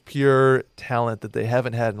terms of just pure talent that they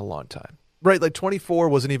haven't had in a long time. Right? Like 24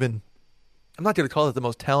 wasn't even, I'm not going to call it the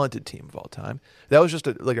most talented team of all time. That was just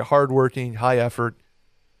a hard-working, high-effort,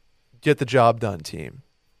 get-the-job-done team.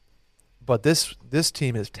 But this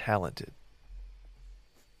team is talented.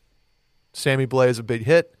 Sammy Blais is a big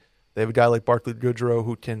hit. They have a guy like Barclay Goodrow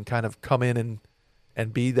who can kind of come in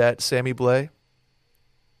and be that Sammy Blais.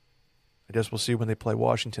 I guess we'll see when they play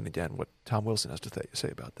Washington again what Tom Wilson has to say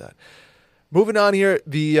about that. Moving on here,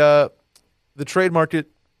 the trade market,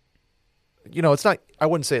 it's not, I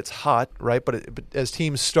wouldn't say it's hot, right? But as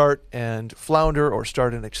teams start and flounder or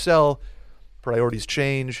start and excel, priorities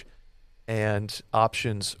change and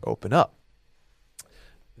options open up.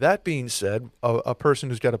 That being said, a person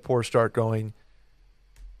who's got a poor start going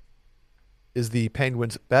is the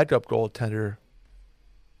Penguins' backup goaltender,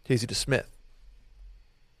 Casey DeSmith.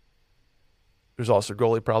 There's also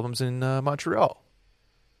goalie problems in Montreal.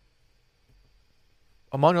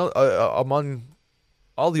 Among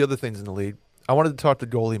all the other things in the league, I wanted to talk the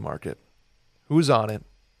goalie market. Who's on it?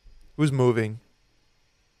 Who's moving?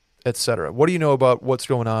 Etc. What do you know about what's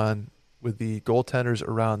going on with the goaltenders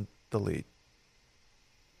around the league?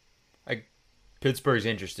 Pittsburgh's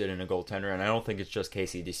interested in a goaltender, and I don't think it's just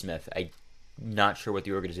Casey DeSmith. I'm not sure what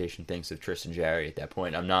the organization thinks of Tristan Jarry at that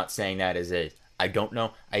point. I'm not saying that as I don't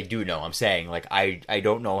know. I do know. I'm saying, I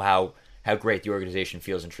don't know how great the organization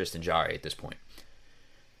feels in Tristan Jarry at this point.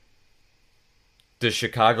 Does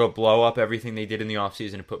Chicago blow up everything they did in the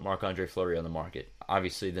offseason and put Marc-Andre Fleury on the market?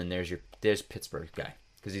 Obviously, then there's Pittsburgh's guy,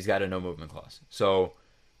 because he's got a no-movement clause. So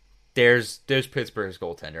there's Pittsburgh's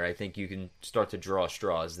goaltender. I think you can start to draw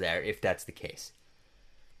straws there if that's the case.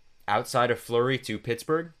 Outside of Fleury to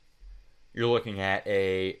Pittsburgh, you're looking at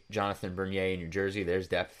a Jonathan Bernier in New Jersey. There's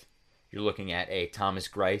depth. You're looking at a Thomas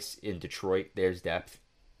Greiss in Detroit. There's depth.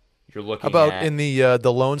 You're looking How about at, in the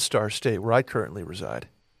Lone Star State where I currently reside?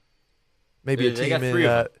 Maybe a team in.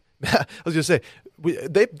 I was going to say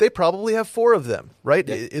they probably have 4 of them, right?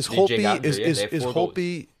 Yeah. Is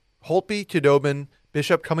Holtby, Khudobin,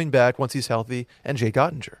 Bishop coming back once he's healthy, and Jake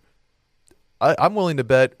Ottinger? I'm willing to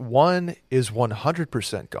bet 1 is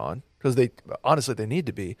 100% gone because they need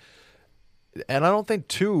to be, and I don't think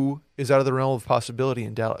 2 is out of the realm of possibility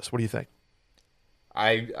in Dallas. What do you think?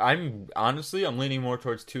 I'm leaning more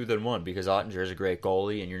towards 2 than 1 because Ottinger is a great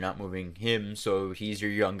goalie and you're not moving him, so he's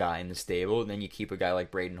your young guy in the stable. And then you keep a guy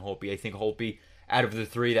like Braden Holtby. I think Holtby, out of the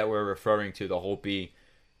 3 that we're referring to, the Holtby,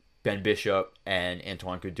 Ben Bishop, and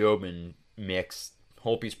Antoine Khudobin mix,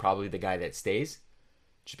 Holtby's probably the guy that stays.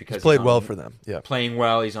 Just because he's played well for them. Yeah, playing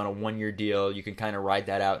well. He's on a 1-year deal. You can kind of ride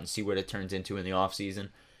that out and see what it turns into in the offseason.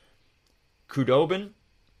 Khudobin,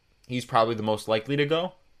 he's probably the most likely to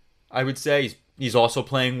go. I would say he's also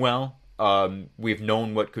playing well. We've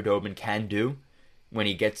known what Khudobin can do when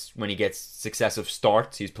he gets successive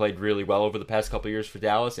starts. He's played really well over the past couple of years for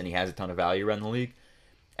Dallas, and he has a ton of value around the league.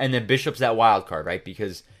 And then Bishop's that wild card, right?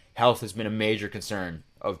 Because health has been a major concern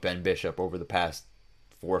of Ben Bishop over the past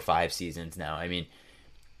 4 or 5 seasons now. I mean,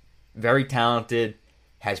 very talented,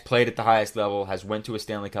 has played at the highest level, has went to a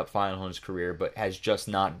Stanley Cup final in his career, but has just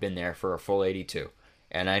not been there for a full 82.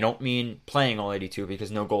 And I don't mean playing all 82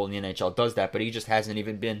 because no goal in the NHL does that, but he just hasn't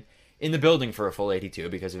even been in the building for a full 82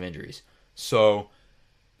 because of injuries. So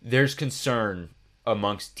there's concern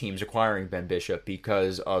amongst teams acquiring Ben Bishop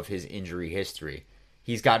because of his injury history.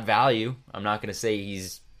 He's got value. I'm not going to say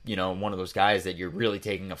he's, one of those guys that you're really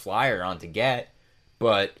taking a flyer on to get,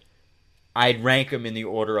 but I'd rank him in the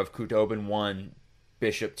order of Khudobin 1,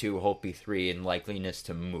 Bishop 2, Holtby 3 in likeliness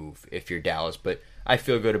to move if you're Dallas. But I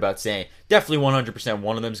feel good about saying definitely 100%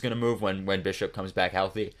 one of them is going to move when Bishop comes back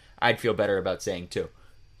healthy. I'd feel better about saying 2.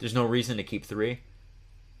 There's no reason to keep 3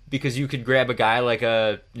 because you could grab a guy like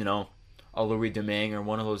a Louis Domingue or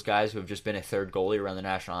one of those guys who have just been a third goalie around the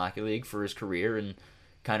National Hockey League for his career and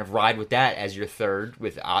kind of ride with that as your third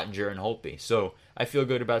with Ottinger and Holtby. So I feel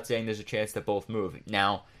good about saying there's a chance that both move.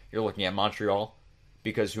 Now, you're looking at Montreal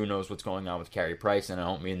because who knows what's going on with Carey Price, and I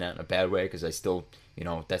don't mean that in a bad way because I still,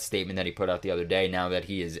 that statement that he put out the other day, now that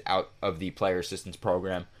he is out of the player assistance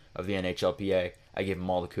program of the NHLPA, I give him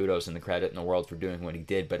all the kudos and the credit in the world for doing what he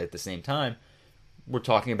did, but at the same time, we're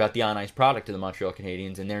talking about the on-ice product of the Montreal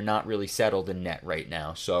Canadiens, and they're not really settled in net right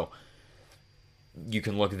now. So you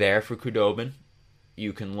can look there for Khudobin.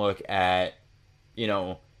 You can look at,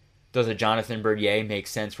 does a Jonathan Bernier make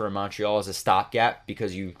sense for Montreal as a stopgap?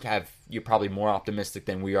 Because you're probably more optimistic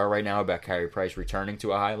than we are right now about Carey Price returning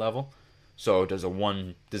to a high level. So does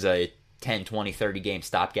a 10, 20, 30 game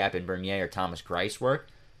stopgap in Bernier or Thomas Greiss work?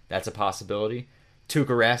 That's a possibility. Tuukka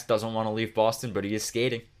Rask doesn't want to leave Boston, but he is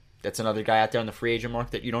skating. That's another guy out there on the free agent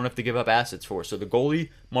market that you don't have to give up assets for. So the goalie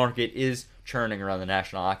market is churning around the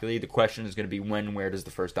National Hockey League. The question is going to be where does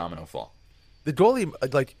the first domino fall? The goalie,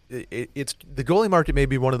 the goalie market may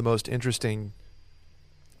be one of the most interesting.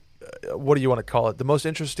 What do you want to call it? The most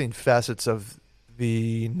interesting facets of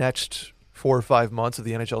the next 4 or 5 months of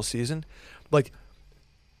the NHL season.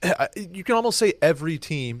 You can almost say every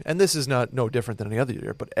team, and this is no different than any other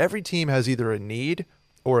year, but every team has either a need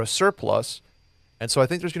or a surplus. And so I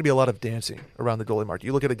think there's going to be a lot of dancing around the goalie market.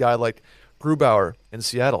 You look at a guy like Grubauer in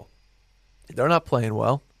Seattle. They're not playing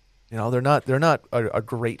well. They're not a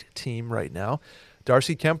great team right now.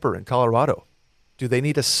 Darcy Kemper in Colorado. Do they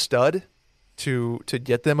need a stud to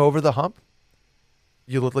get them over the hump?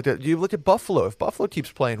 You look at Buffalo. If Buffalo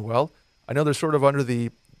keeps playing well, I know they're sort of under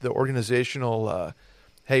the organizational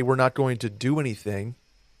hey, we're not going to do anything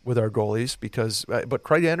with our goalies but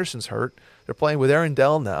Craig Anderson's hurt. They're playing with Aaron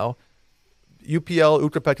Dell now. UPL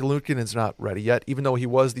Ukko-Pekka Luukkonen's not ready yet, even though he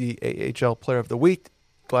was the AHL Player of the Week.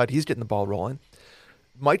 Glad he's getting the ball rolling.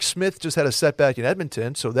 Mike Smith just had a setback in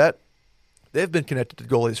Edmonton, so that they've been connected to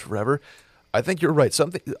goalies forever. I think you're right.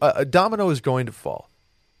 A domino is going to fall.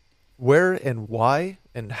 Where and why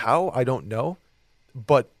and how, I don't know.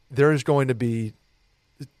 But there is going to be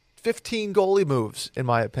 15 goalie moves, in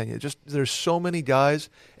my opinion. Just there's so many guys,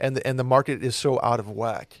 and the market is so out of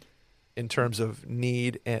whack in terms of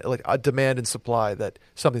need and demand and supply that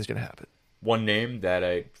something's going to happen. One name that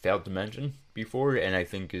I failed to mention before, and I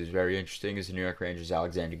think is very interesting, is the New York Rangers'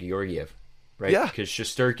 Alexander Georgiev, right? Yeah. Because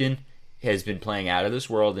Shesterkin has been playing out of this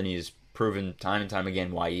world, and he's proven time and time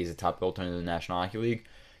again why he's a top goaltender in the National Hockey League.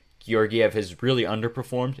 Georgiev has really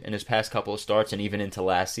underperformed in his past couple of starts, and even into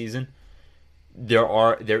last season.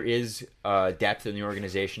 There is depth in the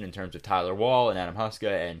organization in terms of Tyler Wall and Adam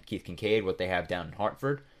Huska and Keith Kincaid, what they have down in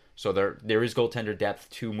Hartford. So there is goaltender depth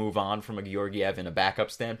to move on from a Georgiev in a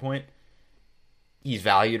backup standpoint. He's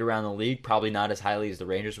valued around the league, probably not as highly as the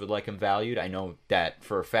Rangers would like him valued. I know that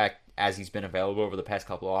for a fact, as he's been available over the past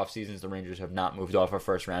couple of off seasons, the Rangers have not moved off a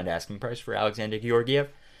first-round asking price for Alexander Georgiev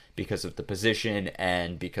because of the position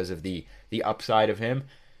and because of the upside of him.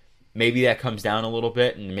 Maybe that comes down a little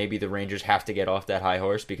bit, and maybe the Rangers have to get off that high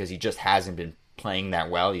horse because he just hasn't been playing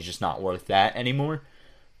that well. He's just not worth that anymore.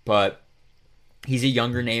 But he's a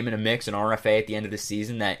younger name in a mix, an RFA at the end of the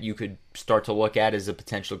season that you could start to look at as a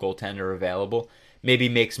potential goaltender available. Maybe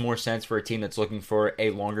makes more sense for a team that's looking for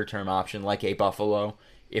a longer-term option like a Buffalo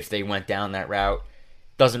if they went down that route.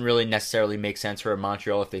 Doesn't really necessarily make sense for a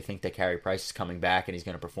Montreal if they think that Carey Price is coming back and he's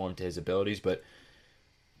going to perform to his abilities, but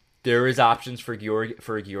there is options for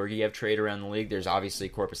a Georgiev trade around the league. There's obviously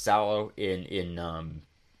Korpisalo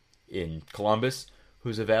in Columbus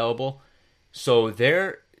who's available. So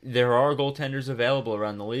there are goaltenders available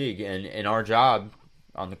around the league, and our job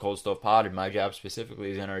on the Cold Stove Pod, and my job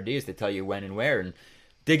specifically as NRD, is to tell you when and where. And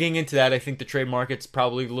digging into that, I think the trade market's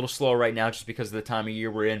probably a little slow right now just because of the time of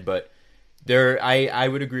year we're in, but I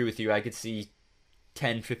would agree with you. I could see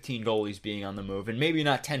 10, 15 goalies being on the move, and maybe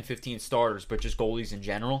not 10, 15 starters, but just goalies in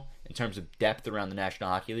general in terms of depth around the National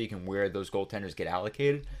Hockey League and where those goaltenders get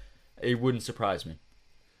allocated. It wouldn't surprise me.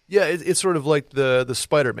 Yeah, it's sort of like the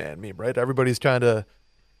Spider-Man meme, right? Everybody's kind of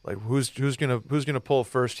like, who's gonna pull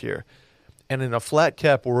first here? And in a flat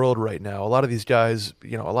cap world right now, a lot of these guys,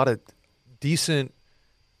 a lot of decent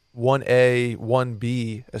 1A,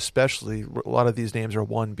 1B, especially, a lot of these names are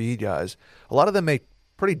 1B guys. A lot of them make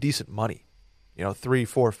pretty decent money, $3, $4,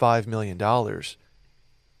 $5 million.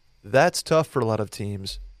 That's tough for a lot of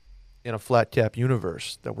teams in a flat cap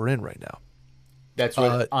universe that we're in right now. That's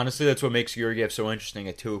what honestly. That's what makes Georgiev so interesting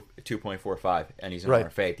at 2.45, and he's an Right.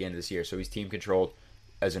 RFA at the end of this year. So he's team controlled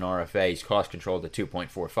as an RFA. He's cost controlled at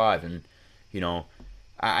 2.45, and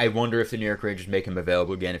I wonder if the New York Rangers make him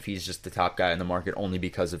available again if he's just the top guy in the market only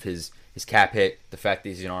because of his cap hit, the fact that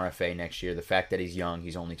he's an RFA next year, the fact that he's young,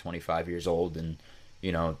 he's only 25 years old, and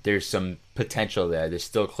there's some potential there. There's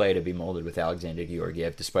still clay to be molded with Alexander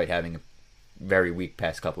Georgiev, despite having a very weak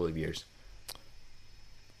past couple of years.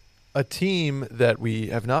 A team that we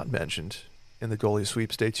have not mentioned in the goalie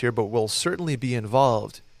sweepstakes here, but will certainly be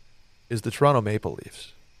involved, is the Toronto Maple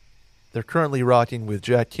Leafs. They're currently rocking with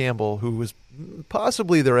Jack Campbell, who was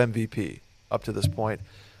possibly their MVP up to this point.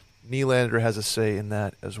 Nylander has a say in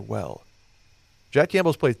that as well. Jack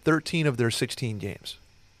Campbell's played 13 of their 16 games.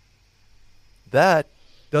 That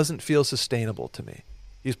doesn't feel sustainable to me.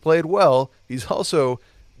 He's played well. He's also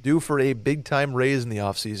due for a big-time raise in the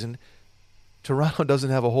offseason. Toronto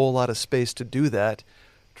doesn't have a whole lot of space to do that.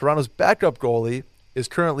 Toronto's backup goalie is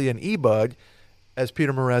currently an e-bug, as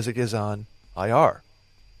Peter Mrazek is on IR.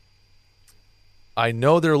 I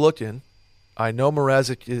know they're looking. I know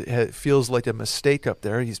Mrazek feels like a mistake up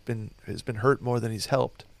there. Has been hurt more than he's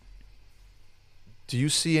helped. Do you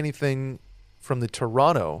see anything from the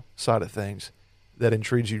Toronto side of things that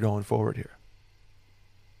intrigues you going forward here?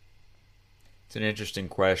 It's an interesting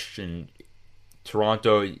question.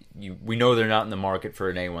 Toronto, we know they're not in the market for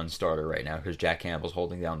an A1 starter right now because Jack Campbell's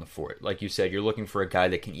holding down the fort. Like you said, you're looking for a guy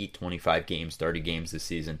that can eat 25 games, 30 games this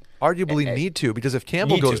season. Arguably need to, because if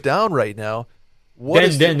Campbell goes down right now,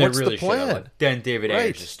 what's the plan? Then David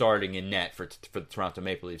Ayers is starting in net for the Toronto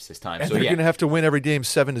Maple Leafs this time. And so they're going to have to win every game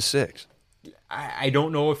 7-6. I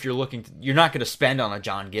don't know if you're looking you're not going to spend on a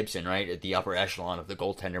John Gibson, right, at the upper echelon of the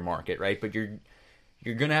goaltender market, right? But you're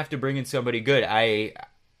going to have to bring in somebody good.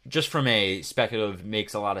 Just from a speculative,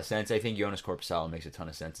 makes a lot of sense. I think Jonas Korpisalo makes a ton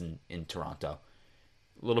of sense in Toronto.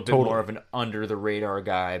 A little bit more of an under-the-radar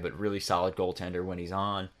guy, but really solid goaltender when he's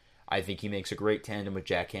on. I think he makes a great tandem with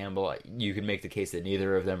Jack Campbell. You could make the case that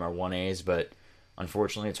neither of them are 1As, but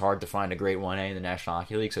unfortunately it's hard to find a great 1A in the National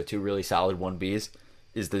Hockey League, so two really solid 1Bs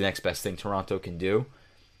is the next best thing Toronto can do.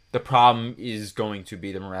 The problem is going to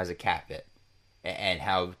be the Mrazek cap hit and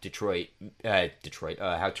how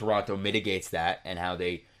how Toronto mitigates that and how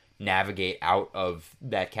they navigate out of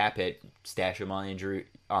that cap hit, stash him on injury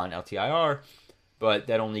on LTIR, but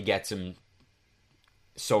that only gets him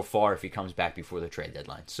so far if he comes back before the trade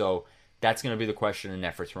deadline. So that's going to be the question in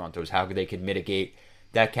net for Toronto, is how they can mitigate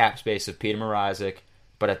that cap space of Peter Mrazek,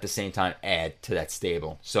 but at the same time add to that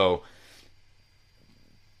stable. So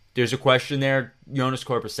there's a question there. Jonas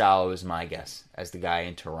Korpisalo is my guess as the guy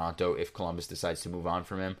in Toronto if Columbus decides to move on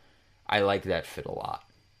from him. I like that fit a lot.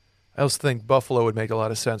 I also think Buffalo would make a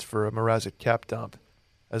lot of sense for a Mrazek cap dump,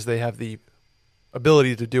 as they have the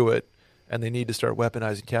ability to do it, and they need to start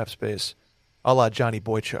weaponizing cap space, a la Johnny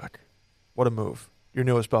Boychuk. What a move. Your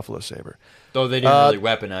newest Buffalo Sabre. Though they didn't really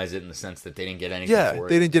weaponize it in the sense that they didn't get anything for it. Yeah,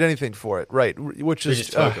 they didn't get anything for it, right. Which they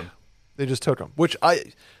just took him. They just took him.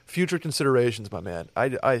 Future considerations, my man.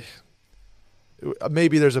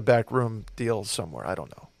 Maybe there's a backroom deal somewhere. I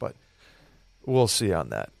don't know, but we'll see on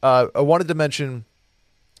that. I wanted to mention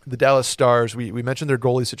the Dallas Stars. We mentioned their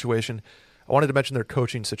goalie situation. I wanted to mention their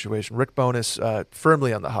coaching situation. Rick Bowness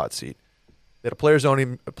firmly on the hot seat. They had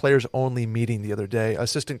a players only meeting the other day.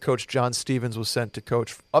 Assistant coach John Stevens was sent to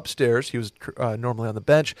coach upstairs. He was normally on the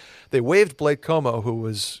bench. They waived Blake Como, who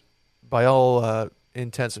was, by all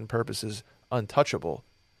intents and purposes, untouchable.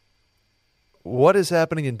 What is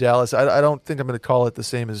happening in Dallas? I don't think I'm going to call it the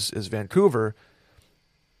same as Vancouver,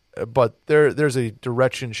 but there's a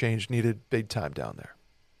direction change needed big time down there.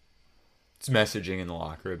 It's messaging in the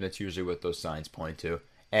locker room. That's usually what those signs point to.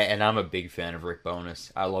 And I'm a big fan of Rick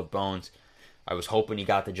Bowness. I love Bones. I was hoping he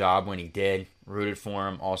got the job when he did. Rooted for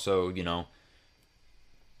him. Also,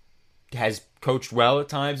 has coached well at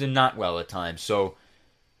times and not well at times. So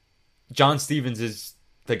John Stevens is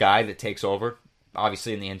the guy that takes over,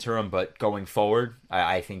 obviously in the interim, but going forward,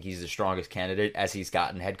 I think he's the strongest candidate as he's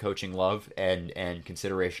gotten head coaching love and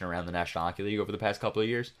consideration around the National Hockey League over the past couple of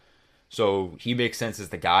years. So he makes sense as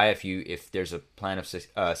the guy if there's a plan of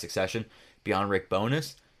succession beyond Rick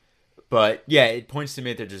Bowness. But yeah, it points to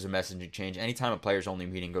me that there's a messaging change. Anytime a players only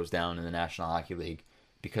meeting goes down in the National Hockey League,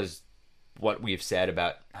 because what we've said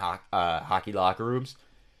about hockey locker rooms,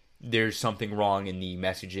 there's something wrong in the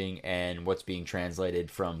messaging and what's being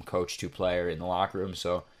translated from coach to player in the locker room.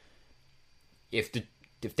 So if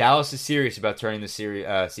Dallas is serious about turning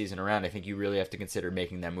the season around, I think you really have to consider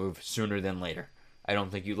making that move sooner than later. I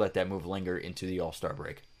don't think you let that move linger into the All-Star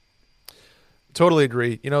break. Totally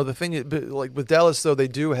agree. The thing, like with Dallas, though, they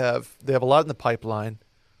have a lot in the pipeline.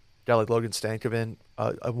 guy like Logan Stankoven,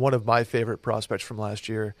 one of my favorite prospects from last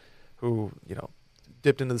year, who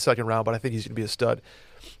dipped into the second round, but I think he's going to be a stud.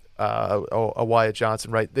 A Wyatt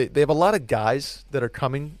Johnson, right? They have a lot of guys that are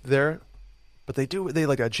coming there, but they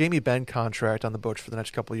like a Jamie Benn contract on the books for the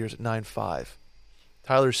next couple of years at 9.5.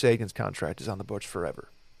 Tyler Sagan's contract is on the books forever.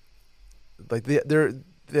 Like they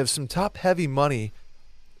have some top heavy money,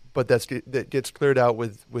 but that gets cleared out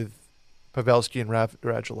with Pavelski and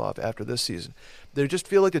Radulov after this season. They just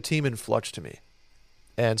feel like a team in flux to me,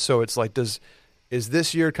 and so it's like, is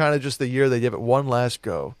this year kind of just the year they give it one last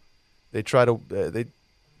go? They try to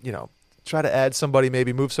try to add somebody,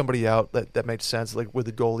 maybe move somebody out that makes sense, like with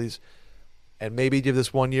the goalies, and maybe give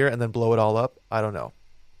this 1 year and then blow it all up. I don't know.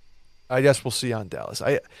 I guess we'll see on Dallas.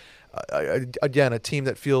 I again, a team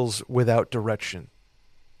that feels without direction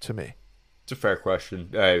to me. It's a fair question.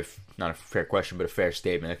 Not a fair question, but a fair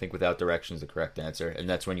statement. I think without direction is the correct answer, and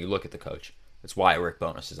that's when you look at the coach. That's why Rick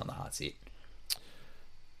Bowness is on the hot seat.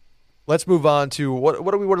 Let's move on to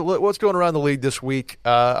what's going around the league this week.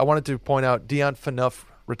 I wanted to point out Dion Phaneuf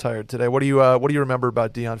retired today. What do you remember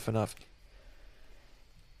about Dion Phaneuf?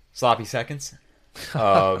 Sloppy seconds.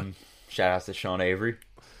 Shout out to Sean Avery.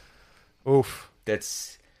 Oof.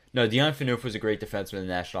 Dion Phaneuf was a great defenseman in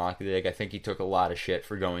the National Hockey League. I think he took a lot of shit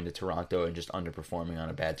for going to Toronto and just underperforming on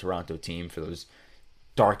a bad Toronto team for those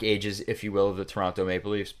dark ages, if you will, of the Toronto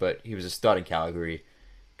Maple Leafs. But he was a stud in Calgary.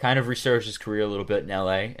 Kind of resurged his career a little bit in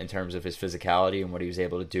LA in terms of his physicality and what he was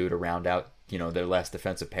able to do to round out, their last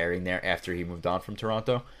defensive pairing there after he moved on from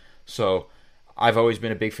Toronto. So I've always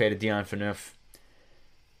been a big fan of Dion Phaneuf.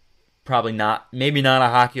 Maybe not a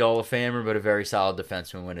Hockey Hall of Famer, but a very solid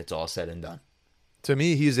defenseman when it's all said and done. To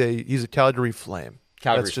me, he's a Calgary Flame.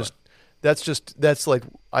 That's like,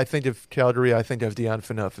 I think of Calgary, I think of Dion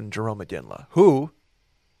Phaneuf and Jerome McGinley, who,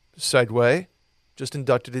 segue, just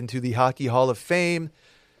inducted into the Hockey Hall of Fame.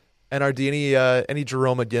 NRD, any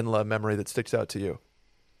Jerome McGinley memory that sticks out to you?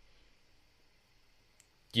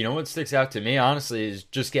 You know what sticks out to me, honestly, is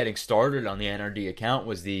just getting started on the NRD account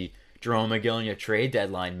was the Jerome McGinley trade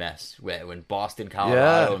deadline mess when Boston,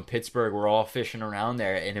 Colorado, and Pittsburgh were all fishing around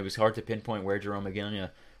there, and it was hard to pinpoint where Jerome McGinley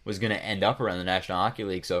was going to end up around the National Hockey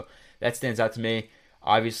League. So that stands out to me.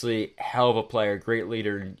 Obviously, hell of a player, great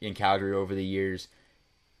leader in Calgary over the years.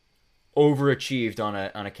 Overachieved on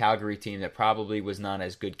a Calgary team that probably was not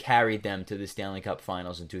as good, carried them to the Stanley Cup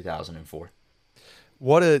Finals in 2004.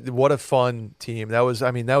 What a fun team. That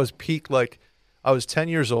was peak, like, I was 10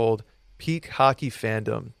 years old, peak hockey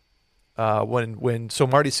fandom. So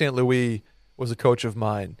Marty St. Louis was a coach of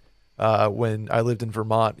mine when I lived in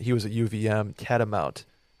Vermont. He was at UVM, Catamount,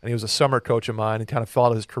 and he was a summer coach of mine and kind of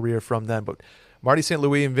followed his career from then. But Marty St.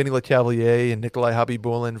 Louis and Vinny Lecavalier and Nikolai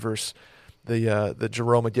Khabibulin versus the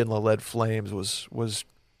Jerome McGinley-led Flames was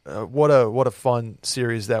what a fun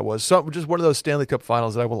series that was. So just one of those Stanley Cup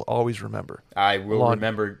Finals that I will always remember. I will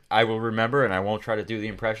remember, and I won't try to do the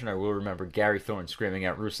impression. I will remember Gary Thorne screaming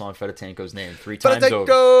out Ruslan Fedotenko's name three times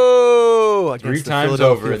over. Three times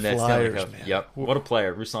over in that Stanley Cup. Man. Yep. What a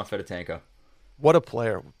player, Ruslan Fedotenko. What a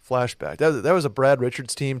player. Flashback. That was a Brad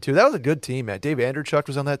Richards team, too. That was a good team, man. Dave Andrechuk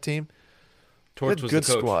was on that team. Torts was good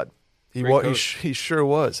the coach. Squad. He sure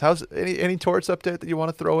was. How's any Torts update that you want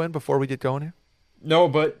to throw in before we get going here? No,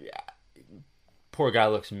 but poor guy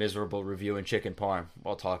looks miserable reviewing chicken parm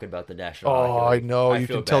while talking about the National Hockey League. I know. You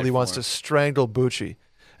can tell he wants to strangle Bucci.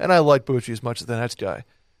 And I like Bucci as much as the next guy.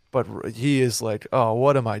 But he is like, oh,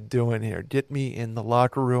 what am I doing here? Get me in the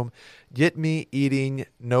locker room. Get me eating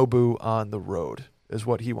Nobu on the road is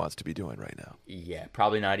what he wants to be doing right now. Yeah,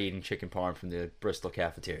 probably not eating chicken parm from the Bristol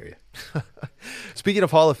cafeteria. Speaking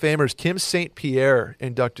of Hall of Famers, Kim St. Pierre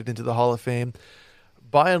inducted into the Hall of Fame.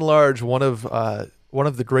 By and large, one of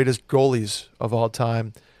the greatest goalies of all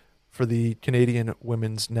time for the Canadian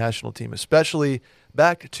women's national team, especially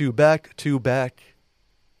back-to-back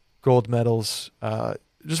gold medals.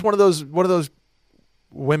 Just one of those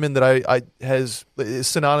women that is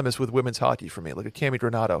synonymous with women's hockey for me, like a Cami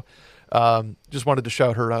Granato. Just wanted to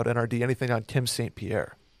shout her out. NRD, anything on Kim St.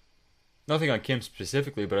 Pierre? Nothing on Kim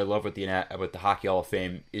specifically, but I love what the Hockey Hall of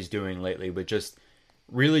Fame is doing lately, but just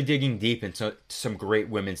really digging deep into some great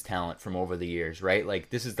women's talent from over the years, right? Like,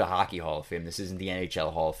 this is the Hockey Hall of Fame. This isn't the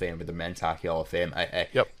NHL Hall of Fame or the Men's Hockey Hall of Fame. I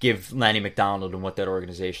give Lanny McDonald and what that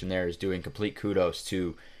organization there is doing complete kudos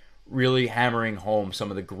to really hammering home some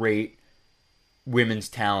of the great women's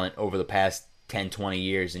talent over the past 10, 20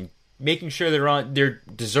 years and making sure they're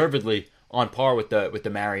deservedly on par with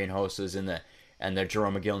the Marian Hosas and the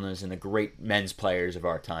Jerome McGinleys and the great men's players of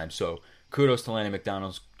our time. So kudos to Lanny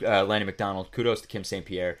McDonald, kudos to Kim St.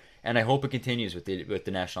 Pierre, and I hope it continues with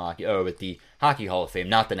the National Hockey, with the Hockey Hall of Fame,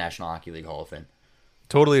 not the National Hockey League Hall of Fame.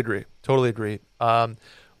 Totally agree. Totally agree. One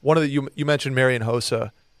of the you mentioned Marian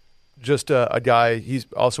Hossa, just a guy. He's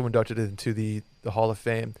also inducted into the Hall of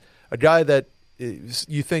Fame. A guy that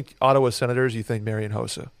you think Ottawa Senators, you think Marian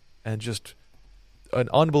Hossa, and just an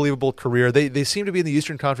unbelievable career. They seem to be in the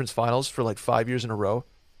Eastern Conference Finals for like 5 years in a row.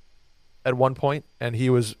 At one point, and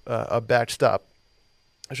he was a backstop.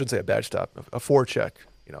 I shouldn't say a backstop, a forecheck,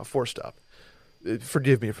 a four-stop.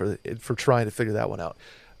 Forgive me for trying to figure that one out.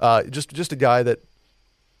 Just a guy that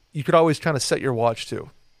you could always kind of set your watch to,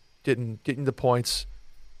 getting the points,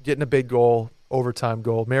 getting a big goal, overtime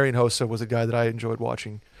goal. Marian Hossa was a guy that I enjoyed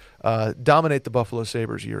watching dominate the Buffalo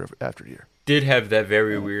Sabres year after year. Did have that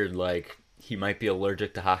very weird, he might be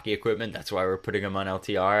allergic to hockey equipment. That's why we're putting him on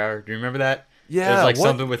LTIR. Do you remember that? Yeah. It was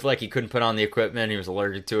something with he couldn't put on the equipment. He was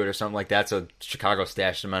allergic to it or something like that. So Chicago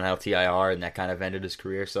stashed him on LTIR, and that kind of ended his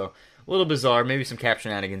career. So a little bizarre. Maybe some cap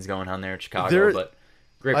shenanigans going on there in Chicago, but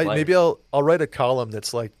great player. Maybe I'll write a column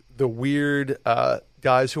that's like the weird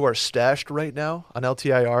guys who are stashed right now on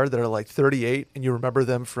LTIR that are 38, and you remember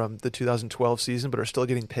them from the 2012 season, but are still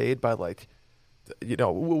getting paid by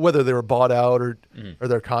whether they were bought out or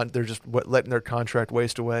they're just letting their contract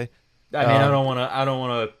waste away. I mean, I don't want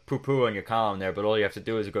to poo-poo on your column there, but all you have to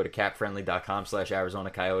do is go to capfriendly.com/Arizona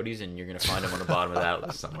Coyotes, and you're going to find them on the bottom of that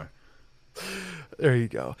list somewhere. There you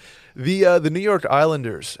go. The New York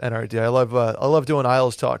Islanders, NRD. I love doing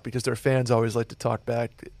Isles talk because their fans always like to talk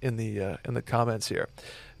back in the comments here.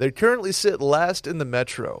 They currently sit last in the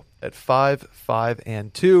Metro at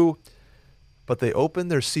 5-5-2, but they open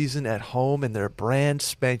their season at home in their brand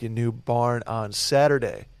spanking new barn on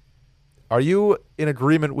Saturday. Are you in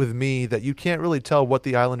agreement with me that you can't really tell what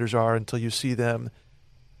the Islanders are until you see them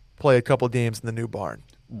play a couple games in the new barn?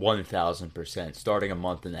 1,000%. Starting a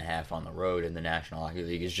month and a half on the road in the National Hockey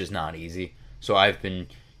League is just not easy. So I've been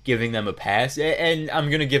giving them a pass, and I'm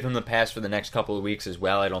going to give them the pass for the next couple of weeks as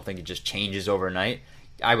well. I don't think it just changes overnight.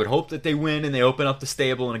 I would hope that they win and they open up the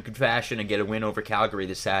stable in a good fashion and get a win over Calgary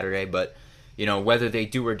this Saturday, but whether they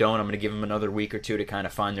do or don't, I'm going to give them another week or two to kind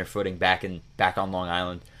of find their footing back on Long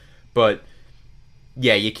Island. But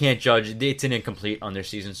yeah, you can't judge. It's an incomplete on their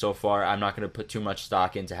season so far. I'm not going to put too much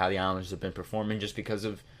stock into how the Islanders have been performing just because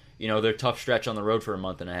of their tough stretch on the road for a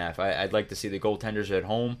month and a half. I'd like to see the goaltenders at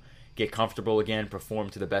home get comfortable again, perform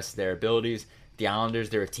to the best of their abilities. The Islanders,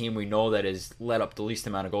 they're a team we know that has let up the least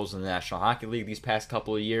amount of goals in the National Hockey League these past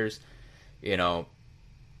couple of years.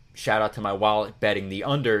 Shout out to my wallet betting the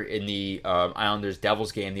under in the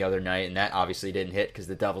Islanders-Devils game the other night, and that obviously didn't hit because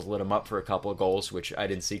the Devils lit them up for a couple of goals, which I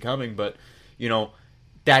didn't see coming. But,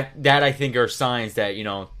 that I think are signs that,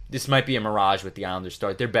 this might be a mirage with the Islanders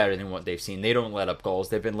start. They're better than what they've seen. They don't let up goals.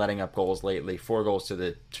 They've been letting up goals lately. 4 goals to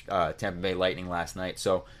the Tampa Bay Lightning last night.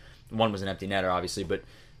 So one was an empty netter, obviously, but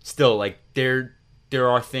still, there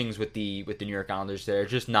are things with the New York Islanders that are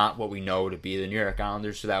just not what we know to be the New York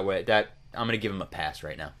Islanders. So that way, I'm going to give them a pass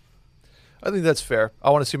right now. I think that's fair. I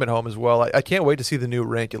want to see them at home as well. I can't wait to see the new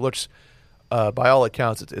rink. It looks, by all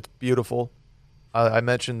accounts, it's beautiful. I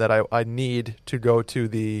mentioned that I need to go to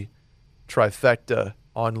the trifecta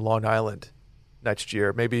on Long Island next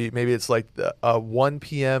year. Maybe it's like a 1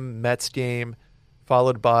 p.m. Mets game,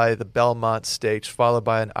 followed by the Belmont Stakes, followed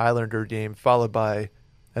by an Islander game, followed by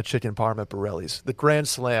a chicken parm at Borelli's. The Grand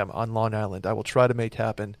Slam on Long Island. I will try to make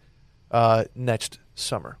happen next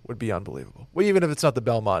summer. Would be unbelievable. Well, even if it's not the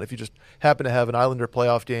Belmont, if you just happen to have an Islander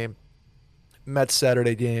playoff game, Mets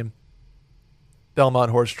Saturday game,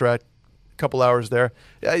 Belmont horse track, a couple hours there,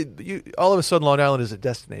 all of a sudden Long Island is a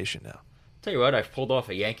destination now. Tell you what, I've pulled off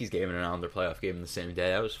a Yankees game and an Islander playoff game in the same day.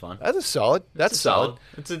 That was fun. That's solid. That's solid.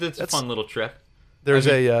 It's a fun little trip. There's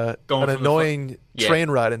an annoying train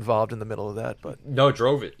ride involved in the middle of that, but no,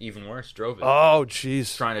 drove it. Even worse, drove it. Oh,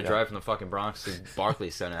 jeez. Trying to drive from the fucking Bronx to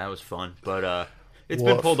Barclays Center. That was fun, but it's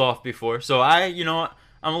been pulled off before. So I'm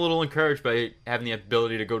a little encouraged by having the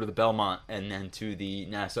ability to go to the Belmont and then to the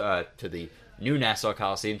new Nassau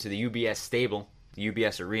Coliseum, to the UBS stable, the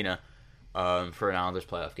UBS Arena, for an Islanders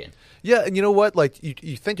playoff game. Yeah, and you know what?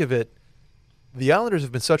 You think of it, the Islanders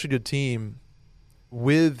have been such a good team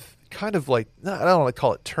with kind of I don't want to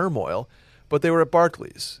call it turmoil, but they were at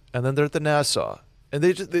Barclays, and then they're at the Nassau, and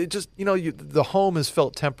they just the home has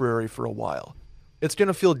felt temporary for a while. It's going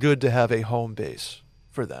to feel good to have a home base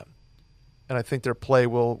for them, and I think their play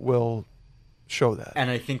will show that. And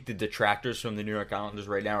I think the detractors from the New York Islanders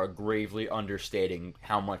right now are gravely understating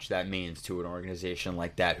how much that means to an organization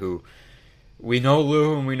like that, who we know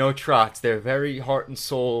Lou and we know Trotz. They're very heart and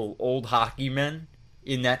soul old hockey men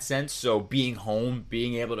in that sense. So being home,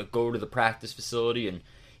 being able to go to the practice facility and,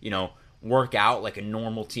 work out like a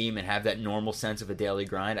normal team and have that normal sense of a daily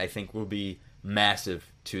grind, I think will be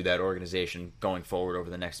massive to that organization going forward over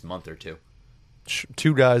the next month or two.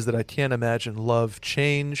 Two guys that I can't imagine love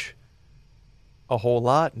change a whole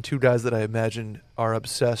lot, and two guys that I imagine are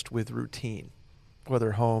obsessed with routine,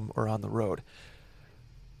 whether home or on the road.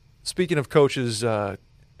 Speaking of coaches and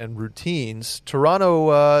routines,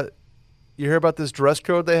 Toronto, you hear about this dress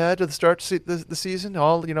code they had to start the season?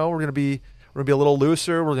 We're going to be a little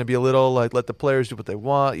looser. We're going to be a little like let the players do what they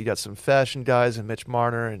want. You got some fashion guys and Mitch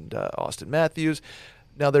Marner and Austin Matthews.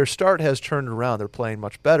 Now their start has turned around. They're playing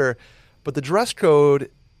much better, but the dress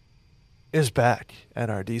code is back.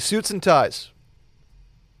 NRD suits and ties.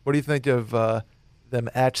 What do you think of them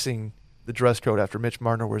axing the dress code after Mitch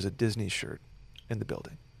Marner wears a Disney shirt in the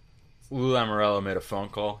building? Lou Lamoriello made a phone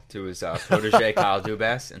call to his protege Kyle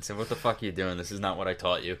Dubas and said, "What the fuck are you doing? This is not what I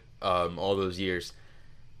taught you all those years."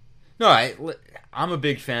 No, I'm a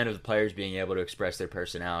big fan of the players being able to express their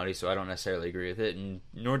personality, so I don't necessarily agree with it, and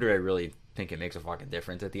nor do I really think it makes a fucking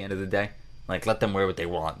difference at the end of the day. Like, let them wear what they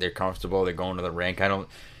want. They're comfortable. They're going to the rink.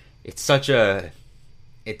 It's such a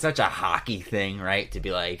hockey thing, right? To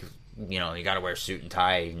be like, you got to wear a suit and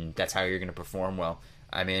tie, and that's how you're going to perform well.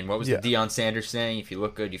 I mean, what was the Deion Sanders saying? If you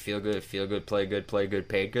look good, you feel good, play good,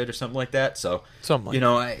 paid good, or something like that. So,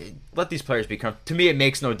 let these players become. To me, it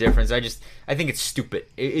makes no difference. I think it's stupid.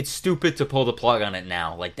 It's stupid to pull the plug on it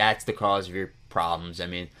now. Like, that's the cause of your problems. I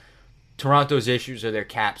mean, Toronto's issues are their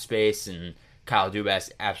cap space, and Kyle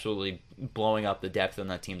Dubas absolutely blowing up the depth on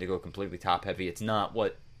that team to go completely top heavy. It's not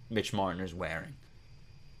what Mitch Marner's wearing.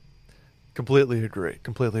 Completely agree.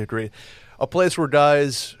 A place where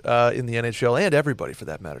guys in the NHL, and everybody for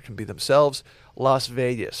that matter, can be themselves, Las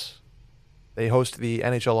Vegas. They host the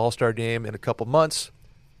NHL All-Star Game in a couple months.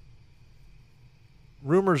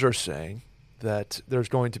 Rumors are saying that there's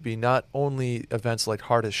going to be not only events like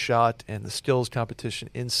Hardest Shot and the skills competition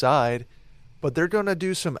inside, but they're going to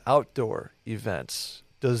do some outdoor events.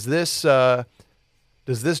 Does this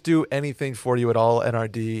do anything for you at all,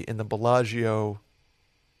 NRD, in the Bellagio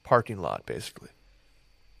parking lot, basically?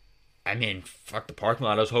 I mean, fuck the parking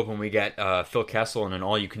lot. I was hoping we get Phil Kessel in an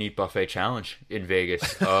all-you-can-eat buffet challenge in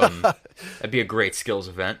Vegas. That'd be a great skills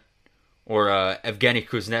event. Or Evgeny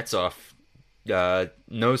Kuznetsov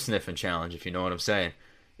nose-sniffing challenge, if you know what I'm saying,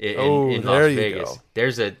 in Las Vegas.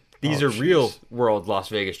 Go. These are real-world Las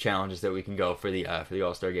Vegas challenges that we can go for the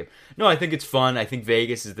All-Star Game. No, I think it's fun. I think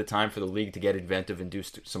Vegas is the time for the league to get inventive and do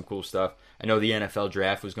some cool stuff. I know the NFL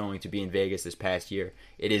draft was going to be in Vegas this past year.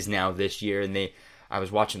 It is now this year, and I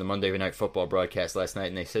was watching the Monday Night Football broadcast last night,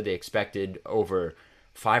 and they said they expected over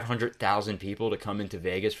 500,000 people to come into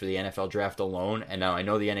Vegas for the NFL draft alone. And now I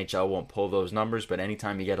know the NHL won't pull those numbers, but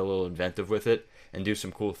anytime you get a little inventive with it and do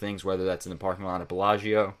some cool things, whether that's in the parking lot at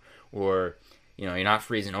Bellagio or, you're not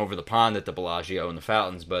freezing over the pond at the Bellagio and the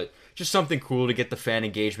fountains, but just something cool to get the fan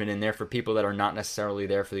engagement in there for people that are not necessarily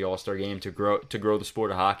there for the All-Star Game to grow the sport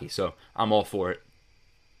of hockey. So I'm all for it.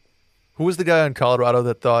 Who was the guy in Colorado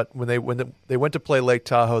that thought when they went to play Lake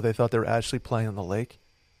Tahoe, they thought they were actually playing on the lake?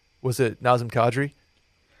 Was it Nazem Kadri?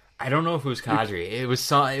 I don't know if it was Kadri. It was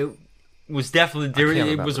definitely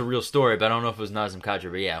it was a real story, but I don't know if it was Nazem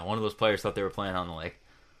Kadri. But yeah, one of those players thought they were playing on the lake.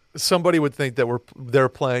 Somebody would think that they're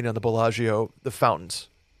playing on the Bellagio, the fountains.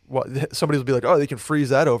 Somebody would be like, "Oh, they can freeze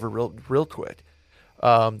that over real quick."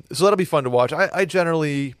 So that'll be fun to watch. I think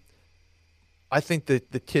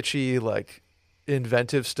that the kitschy, like,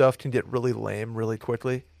 inventive stuff can get really lame really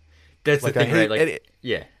quickly. That's the thing, right?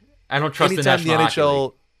 I don't trust the National Hockey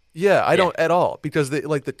League. Yeah, I don't at all, because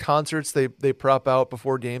the concerts they prop out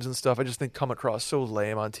before games and stuff, I just think come across so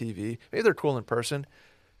lame on TV. Maybe they're cool in person,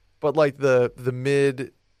 but like the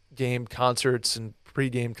mid-game concerts and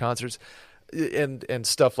pre-game concerts and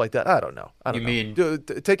stuff like that, I don't know.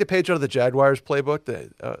 Take a page out of the Jaguars playbook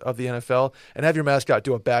of the NFL and have your mascot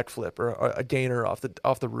do a backflip or a gainer off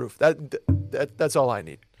the roof. That's all I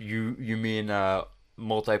need. You mean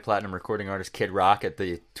multi-platinum recording artist Kid Rock at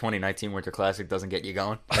the 2019 Winter Classic doesn't get you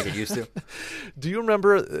going like it used to? Do you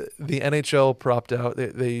remember the NHL propped out?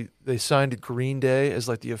 They signed Green Day as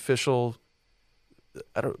like the official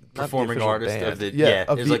performing artist band. of the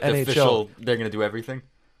of it was the like the NHL. official. They're gonna do everything.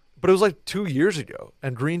 But it was like 2 years ago,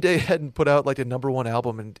 and Green Day hadn't put out like a #1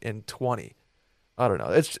 album in 20. I don't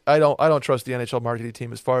know. I don't trust the NHL marketing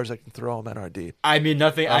team as far as I can throw them. NRD. I mean,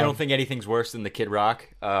 nothing. I don't think anything's worse than the Kid Rock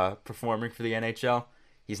performing for the NHL.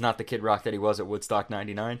 He's not the Kid Rock that he was at Woodstock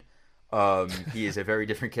 '99. He is a very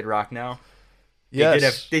different Kid Rock now.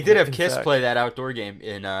 Yes, they did have Kiss play that outdoor game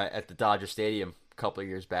in at the Dodger Stadium a couple of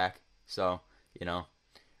years back. So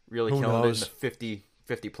really Who killing knows? it in the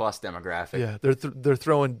 50-plus demographic. Yeah, they're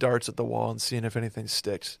throwing darts at the wall and seeing if anything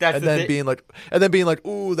sticks, That's and the then thing. being like,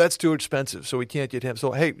 ooh, that's too expensive, so we can't get him.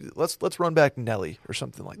 So hey, let's run back Nelly or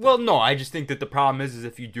something like that. Well, no, I just think that the problem is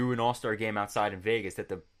if you do an All-Star game outside in Vegas, that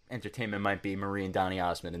the entertainment might be Marie and Donny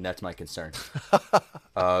Osmond, and that's my concern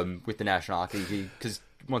with the National Hockey League. Because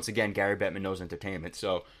once again, Gary Bettman knows entertainment,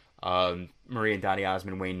 so Marie and Donny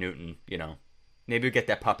Osmond, Wayne Newton, maybe we'll get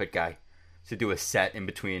that puppet guy to do a set in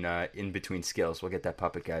between skills. We'll get that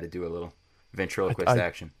puppet guy to do a little ventriloquist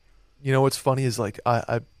action. You know what's funny is like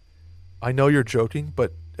I know you're joking,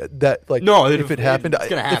 but that like no, if it happened,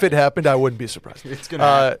 I wouldn't be surprised. It's gonna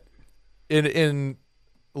happen. In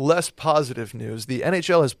less positive news, the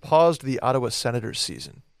NHL has paused the Ottawa Senators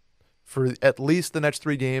season for at least the next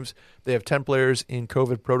 3 games. They have 10 players in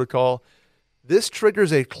COVID protocol. This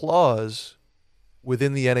triggers a clause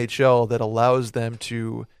within the NHL that allows them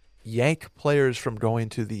to yank players from going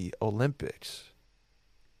to the Olympics.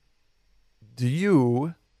 Do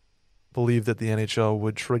you believe that the NHL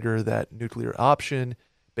would trigger that nuclear option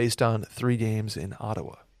based on 3 games in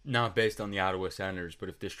Ottawa? Not based on the Ottawa Senators, but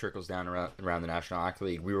if this trickles down around the National Hockey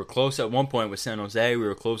League. We were close at one point with San Jose. We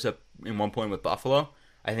were close at one point with Buffalo.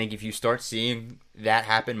 I think if you start seeing that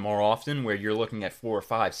happen more often, where you're looking at 4 or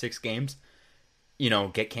 5, 6 games,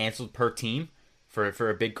 get canceled per team for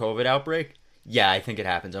a big COVID outbreak, yeah, I think it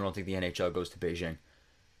happens. I don't think the NHL goes to Beijing.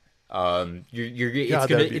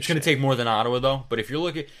 It's gonna take more than Ottawa though. But if you're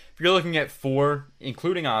looking at 4,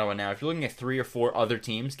 including Ottawa now, if you're looking at 3 or 4 other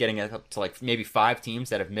teams getting up to like maybe 5 teams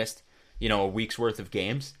that have missed a week's worth of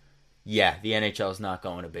games, yeah, the NHL is not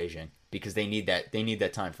going to Beijing because they need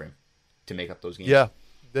that time frame to make up those games. Yeah,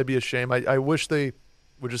 that'd be a shame. I wish they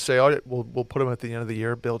would just say, "Oh, we'll put them at the end of the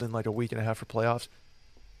year, build in like a week and a half for playoffs."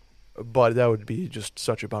 But that would be just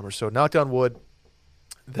such a bummer. So knock on wood,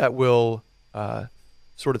 that will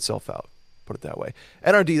sort itself out. Put it that way.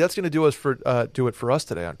 NRD, that's going to do it for us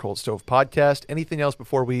today on Cold Stove Podcast. Anything else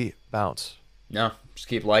before we bounce? No, just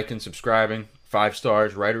keep liking, subscribing, 5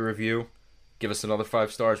 stars, write a review, give us another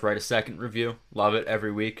 5 stars, write a second review. Love it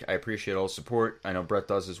every week. I appreciate all the support. I know Brett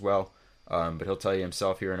does as well, but he'll tell you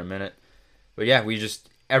himself here in a minute. But yeah,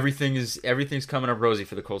 everything's coming up rosy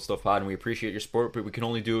for the Cold Stove Pod, and we appreciate your support, but we can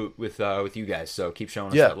only do it with you guys, so keep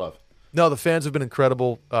showing us that love. No, the fans have been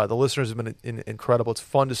incredible. The listeners have been incredible. It's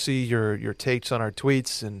fun to see your takes on our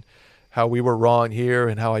tweets and how we were wrong here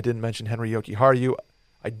and how I didn't mention Henry Jokiharju.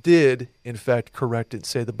 I did, in fact, correct and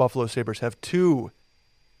say the Buffalo Sabres have 2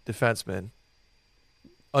 defensemen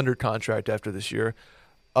under contract after this year,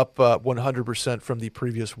 up 100% from the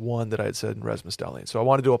previous one that I had said in Rasmus Dahlin. So I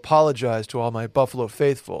wanted to apologize to all my Buffalo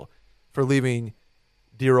faithful for leaving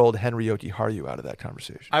dear old Henry Jokiharju out of that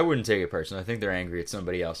conversation. I wouldn't take it personally. I think they're angry at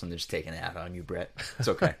somebody else and they're just taking it out on you, Brett. It's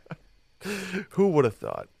okay. Who would have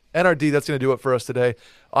thought? NRD, that's going to do it for us today.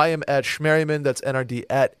 I am at Schmerryman. That's NRD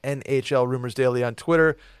at NHL Rumors Daily on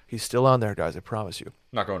Twitter. He's still on there, guys. I promise you.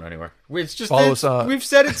 Not going anywhere. It's just we've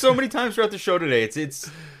said it so many times throughout the show today.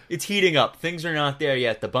 It's heating up. Things are not there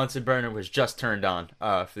yet. The Bunsen burner was just turned on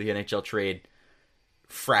for the NHL trade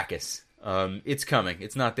fracas. It's coming.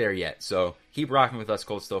 It's not there yet. So keep rocking with us,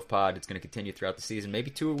 Cold Stove Pod. It's going to continue throughout the season.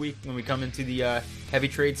 Maybe 2 a week when we come into the heavy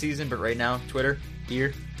trade season. But right now, Twitter,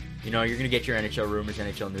 here, you're going to get your NHL rumors,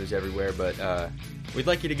 NHL news everywhere. But we'd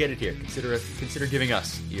like you to get it here. Consider giving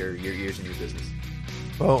us your ears and your business.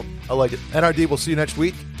 Well, I like it. NRD, we'll see you next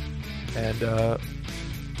week. And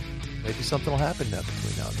maybe something will happen now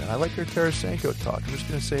between now and then. I like your Tarasenko talk. I'm just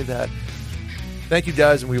going to say that. Thank you,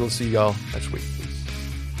 guys, and we will see y'all next week.